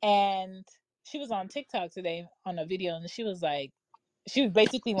 And she was on TikTok today on a video, and she was like, she was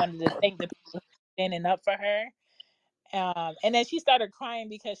basically wanted to thank the people who were standing up for her. And then she started crying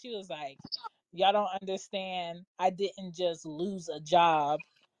because she was like, y'all don't understand. I didn't just lose a job.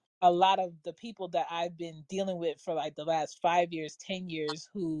 A lot of the people that I've been dealing with for like the last 5 years, 10 years,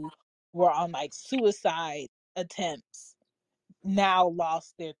 who were on like suicide attempts, now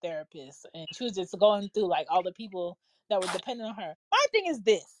lost their therapist, and she was just going through like all the people that were dependent on her. My thing is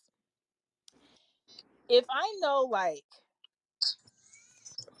this: if I know like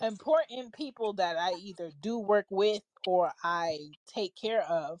important people that I either do work with or I take care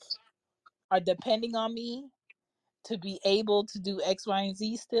of are depending on me to be able to do X, Y, and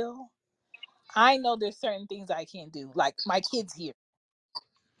Z still, I know there's certain things I can't do. Like my kids here.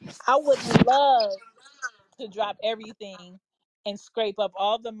 I would love to drop everything and scrape up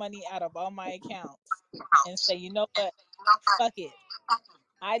all the money out of all my accounts and say, you know what? Fuck it.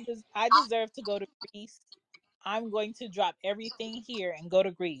 I deserve to go to Greece. I'm going to drop everything here and go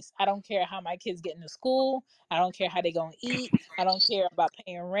to Greece. I don't care how my kids get into school. I don't care how they gonna eat. I don't care about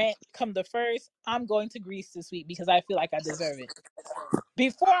paying rent. Come the first, I'm going to Greece this week because I feel like I deserve it.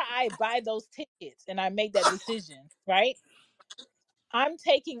 Before I buy those tickets and I make that decision, right? I'm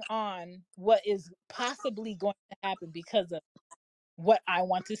taking on what is possibly going to happen because of what I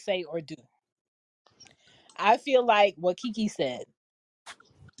want to say or do. I feel like what Kiki said,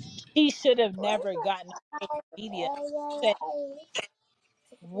 he should have never gotten on social media said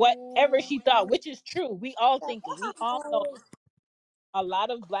whatever she thought, which is true. We all think it. We all know a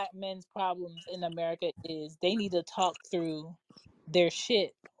lot of black men's problems in America is they need to talk through their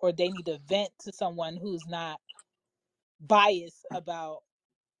shit or they need to vent to someone who's not biased about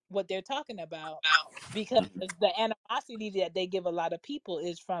what they're talking about because the animosity that they give a lot of people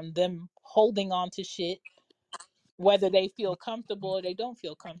is from them holding on to shit whether they feel comfortable or they don't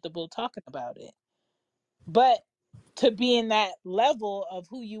feel comfortable talking about it. But to be in that level of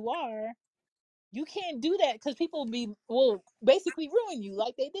who you are, you can't do that because people will basically ruin you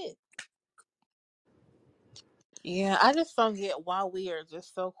like they did. Yeah, I just don't get why we are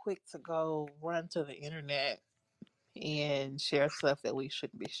just so quick to go run to the internet and share stuff that we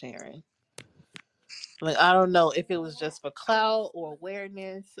shouldn't be sharing. Like, I don't know if it was just for clout or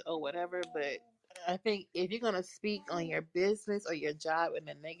awareness or whatever, but I think if you're gonna speak on your business or your job in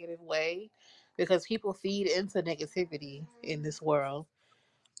a negative way, because people feed into negativity in this world,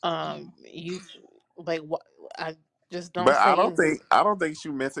 Mm. you like what I just don't But say anything. I don't think she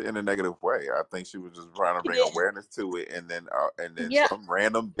meant it in a negative way. I think she was just trying to She bring didn't. awareness to it, and then Yeah. some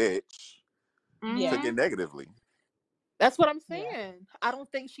random bitch Yeah, took it Hmm. negatively. That's what I'm yeah. saying. I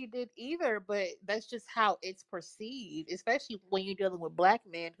don't think she did either, but that's just how it's perceived, especially when you're dealing with black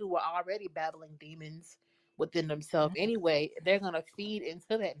men who are already battling demons within themselves Mhm. anyway. They're gonna feed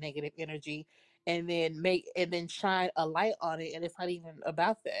into that negative energy and then shine a light on it, and it's not even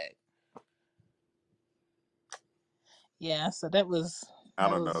about that. Yeah, so that was I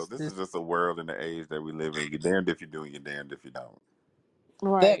don't know. This this is just a world and the age that we live in. You're damned if you do, and you're damned if you don't.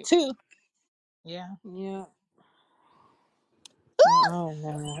 that Right. too. Yeah. Yeah. I don't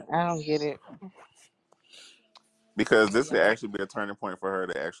know. I don't get it. Because this could Yeah. actually be a turning point for her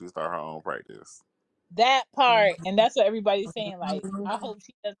to actually start her own practice. That part, and that's what everybody's saying. Like, I Mhm. hope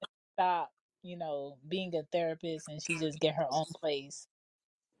she doesn't stop, being a therapist and she just get her own place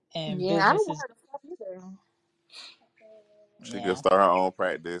and Yeah, I don't want businesses. her to stop either. She could Yeah. start her own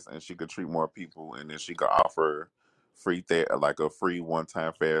practice, and she could treat more people, and then she could offer like a free one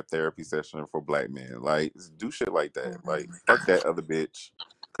time fair therapy session for black men. Like do shit like that. Like Mhm. fuck that other bitch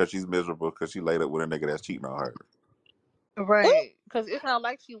because she's miserable because she laid up with a nigga that's cheating on her. Ooh, Right, because it's not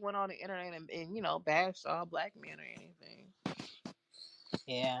like she went on the internet and bashed all black men or anything.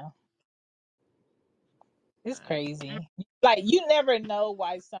 yeah. It's Uh, crazy. Like, you never know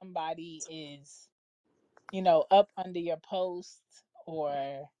why somebody is, up under your post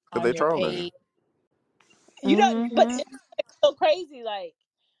or Cause on they your trolling. page. You don't, but mhm. it's so crazy. Like,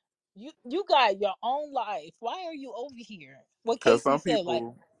 you got your own life. Why are you over here? What Cause Casey said, like,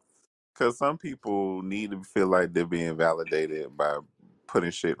 some people need to feel like they're being validated by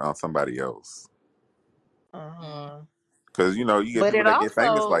putting shit on somebody else. mm, Uh-huh. Cause you get But people it that get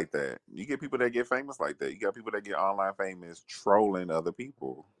famous also, like that. You get people that get famous like that. You got people that get online famous trolling other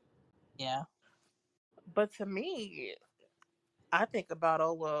people. yeah, but to me, I think about,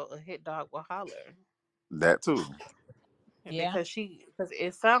 oh well, a hit dog will holler. That too. And yeah, because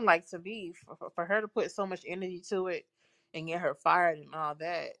it sounded like to me for her to put so much energy to it and get her fired and all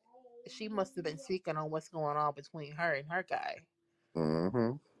that, she must have been speaking on what's going on between her and her guy.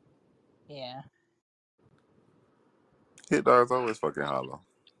 Mm-hmm. yeah. Hit dogs always fucking hollow.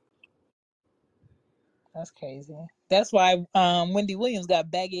 That's crazy. That's why Wendy Williams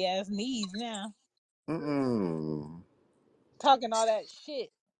got baggy ass knees now. Mm-mm. Talking all that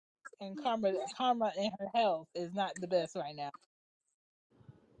shit and karma in her health is not the best right now.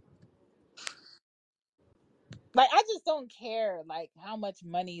 Like, I just don't care like how much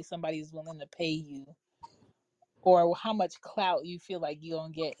money somebody's willing to pay you or how much clout you feel like you're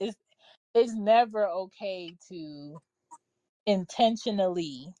gonna get. It's never okay to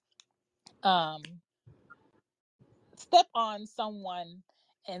intentionally um step on someone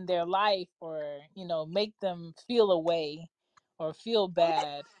in their life, or make them feel away or feel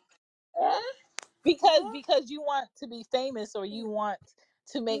bad because you want to be famous, or you want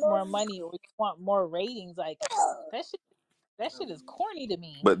to make more money, or you want more ratings. Like that shit that shit is corny to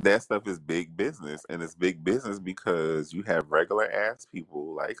me. But that stuff is big business, and it's big business because you have regular ass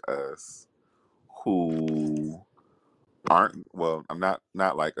people like us who aren't, well, I'm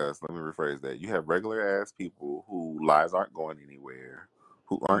not like us. Let me rephrase that. You have regular ass people who lives aren't going anywhere,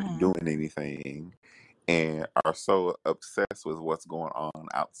 who aren't Hmm. doing anything, and are so obsessed with what's going on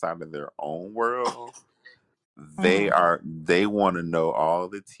outside of their own world. Hmm. They want to know all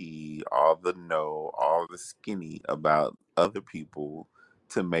the tea, all the know, all the skinny about other people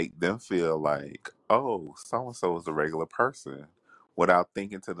to make them feel like, oh, so and so is a regular person, without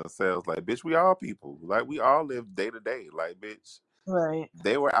thinking to themselves like, bitch, we all people. Like we all live day to day. Like, bitch, Right.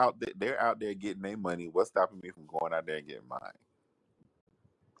 they're out there getting their money. What's stopping me from going out there and getting mine?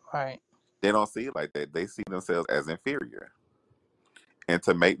 Right. They don't see it like that. They see themselves as inferior. And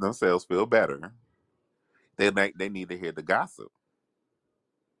to make themselves feel better, they need to hear the gossip.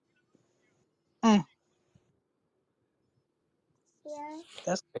 Mm. Yeah.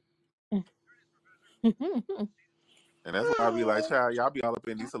 That's And that's why I be like, child, y'all be all up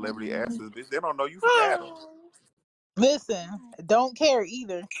in these celebrity asses, bitch. They don't know you from Adam. Listen, don't care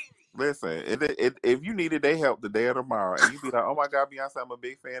either. Listen, if you needed their help the day or tomorrow, and you be like, oh my God, Beyonce, I'm a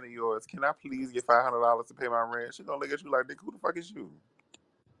big fan of yours. Can I please get $500 to pay my rent? She gonna look at you like, nigga, who the fuck is you?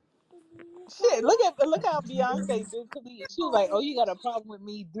 Shit, look how Beyonce did Khalid. She was like, "Oh, you got a problem with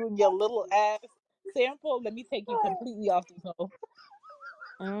me doing your little ass sample? Let me take you completely off this hoe."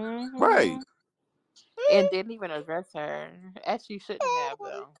 Hmm. Right. And didn't even address her. As she shouldn't have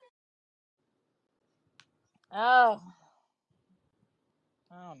though. Oh,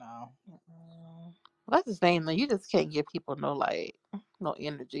 I don't know. That's the thing though. You just can't give people no like no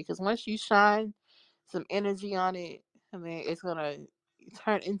energy because once you shine some energy on it, I mean it's gonna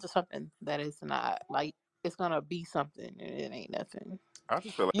turn into something that is not like it's gonna be something and it ain't nothing. I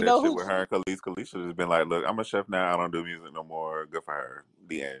just feel like You that know shit who? with her and Khalees. Khalees should have been like, look, I'm a chef now. I don't do music no more. Good for her.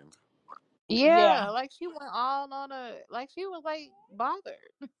 The end. Yeah, Yeah, like she went all on a like she was like bothered.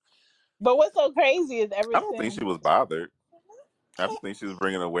 but what's so crazy is ever I don't think since. she was bothered. I just think she was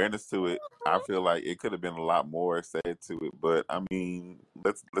bringing awareness to it. I feel like it could have been a lot more said to it, but I mean,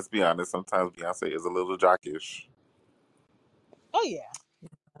 let's be honest. Sometimes Beyonce is a little jockish. Oh yeah.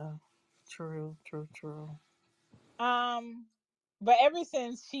 Oh, true, true, true. Um, but ever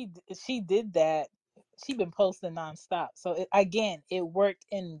since she did that, she been posting nonstop. So again, it worked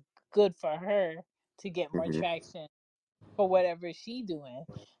in good for her to get more Hmm. traction for whatever she doing.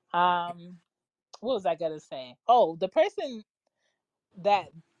 Um, what was I gonna say? Oh, the person that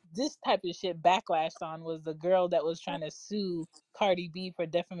this type of shit backlashed on was the girl that was trying to sue Cardi B for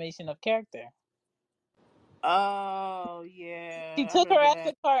defamation of character. Oh She yeah, I took her remember ass to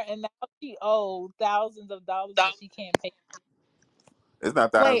that. court, and now she owed thousands of dollars, and she can't pay. It's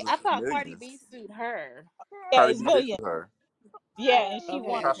not Wait, thousands, I it's thought Cardi B millions. sued her. Yeah, Cardi it's B did millions. to her. Yeah, and she Okay,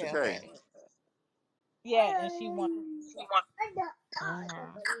 won. Tasha okay, K. okay. Yeah, and she won.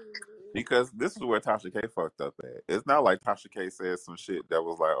 Mhm. Because this is where Tasha K fucked up at. It's not like Tasha K said some shit that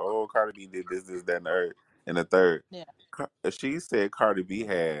was like, oh, Cardi B did this, that, and the third. Yeah. She said Cardi B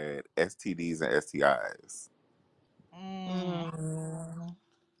had STDs and STIs. Mm. Mhm.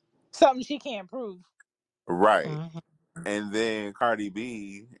 Something she can't prove. Right. Mhm. And then Cardi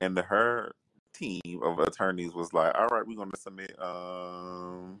B and her team of attorneys was like, all right, we're gonna submit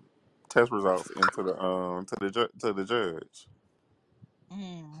test results into the to the judge.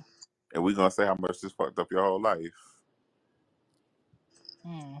 Mm. And we're gonna say how much this fucked up your whole life.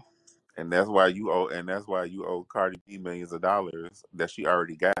 Mm. And that's why you owe Cardi B millions of dollars that she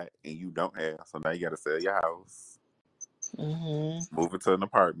already got and you don't have. So now you gotta sell your house, Mhm. move into an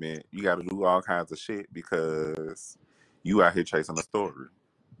apartment. You gotta do all kinds of shit because you out here chasing a story.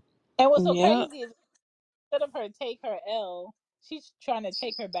 And what's so Yeah, crazy is instead of her take her L, she's trying to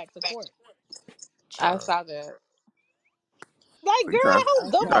take her back to court. I Child. saw that. Like, So girl, how I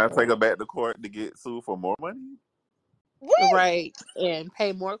you saw go? trying to take that. her back to court to get sued for more money? What? Right, and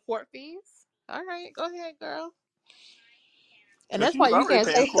pay more court fees. All right, go ahead, girl. And Because that's why you can't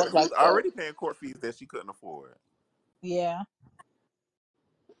say stuff she was like that. already paying court fees that she couldn't afford. Yeah,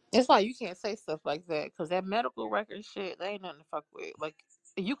 That's why you can't say stuff like that because that medical record shit, they ain't nothing to fuck with. Like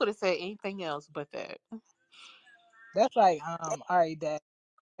you could have said anything else but that. that's like, all right, Dad.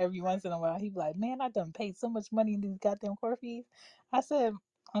 every once in a while, he'd be like, "Man, I done paid so much money in these goddamn court fees." I said,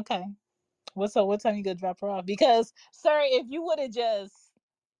 "Okay, what's up? What time you gonna drop her off?" Because, sir, if you would have just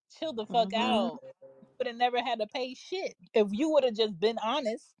chilled the fuck Mm-hmm. out, you would have never had to pay shit. If you would have just been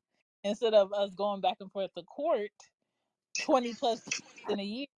honest instead of us going back and forth to court 20 plus times in a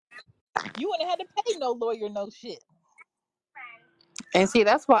year, you wouldn't have had to pay no lawyer no shit. And see,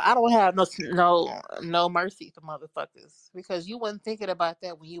 that's why I don't have no mercy for motherfuckers, because you wasn't thinking about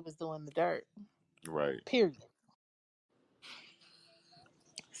that when you was doing the dirt. Right. Period.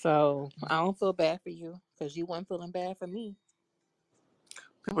 So I don't feel bad for you because you weren't feeling bad for me.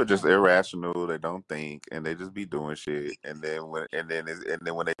 People are just irrational. They don't think, and they just be doing shit. And then when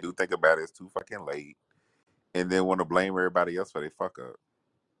they do think about it, it's too fucking late. And then want to blame everybody else for they fuck up.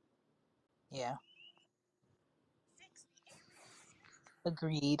 Yeah,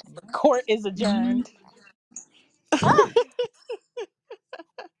 agreed. Court is adjourned. Ah,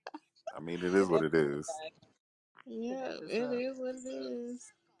 I mean, it is it what is. it is. It Yeah, is. it is what it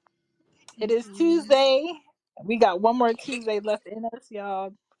is. It is Tuesday. We got one more Tuesday left in us,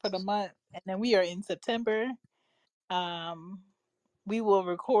 y'all, for the month, and then we are in September. Um, we will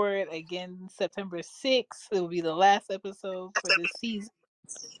record again September 6th. It will be the last episode for this season.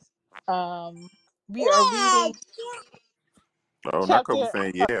 Um, we are reading Oh, not Kobe chapter.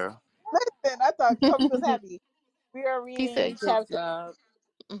 saying yeah. Listen, I thought Kobe was happy. We are He reading said, "Good chapter job."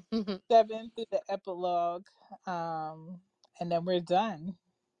 7 through the epilogue, and then we're done.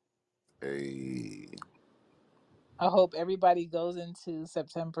 Hey, I hope everybody goes into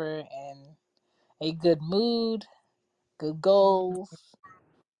September in a good mood, good goals,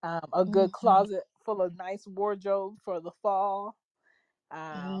 a good closet full of nice wardrobe for the fall.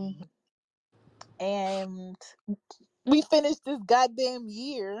 And we finished this goddamn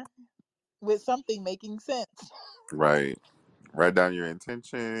year with something making sense. right. Write down your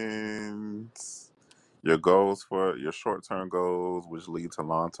intentions, your goals for your short term goals, which lead to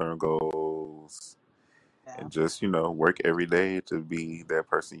long term goals, Yeah. and just work every day to be that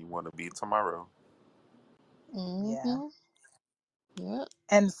person you want to be tomorrow. Yeah. Mm-hmm. Yep.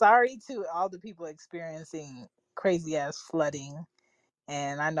 And sorry to all the people experiencing crazy ass flooding.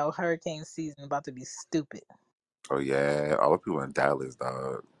 And I know hurricane season about to be stupid. Oh yeah, all the people in Dallas,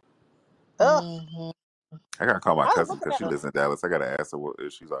 dog. Ugh. Mm-hmm. I gotta call my I was cousin looking because at she lives in Dallas. I gotta ask her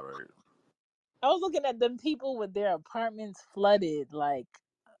if she's all right. I was looking at them people with their apartments flooded like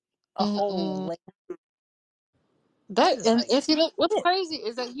a whole Mm-mm. lake. I'm That just and, like, and see that what's shit. crazy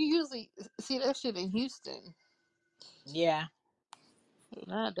is that you usually see that shit in Houston, Yeah.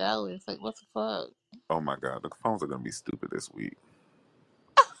 not Dallas. Like, what the fuck? Oh my god, the phones are gonna be stupid this week.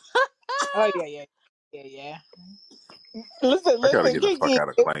 Oh yeah, yeah, yeah, yeah. Listen, I gotta listen, get the fuck Kiki. out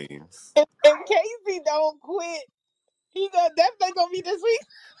of claims. If Casey don't quit, he definitely gonna be this week.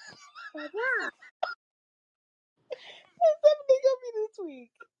 It's definitely gonna be this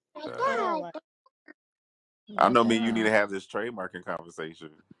week. Oh my. I My know me and you need to God. have this trademarking conversation.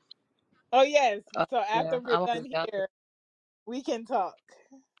 Oh yes. Oh, So yeah, after we're I'm gonna done here, we can talk.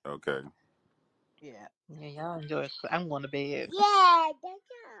 Okay. Yeah. yeah, y'all enjoy it. I'm going to bed. Yeah, good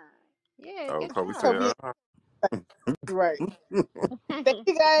job. Yeah, Oh, good Kobe Kobe, said, right. Thank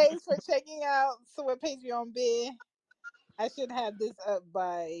you guys for checking out Sweat Patreon Bid. I should have this up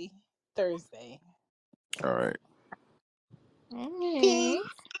by Thursday. all right. Mm-hmm. Peace.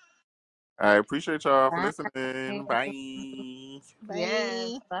 I appreciate y'all for Bye. listening. Bye. Yes,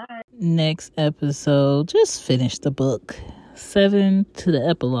 Bye. bye. Next episode, just finish the book. 7 to the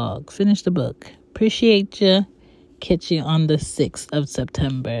epilogue. Finish the book. Appreciate you. Catch you on the 6th of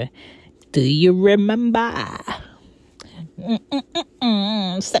September. Do you remember?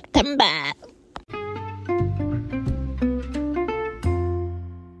 September.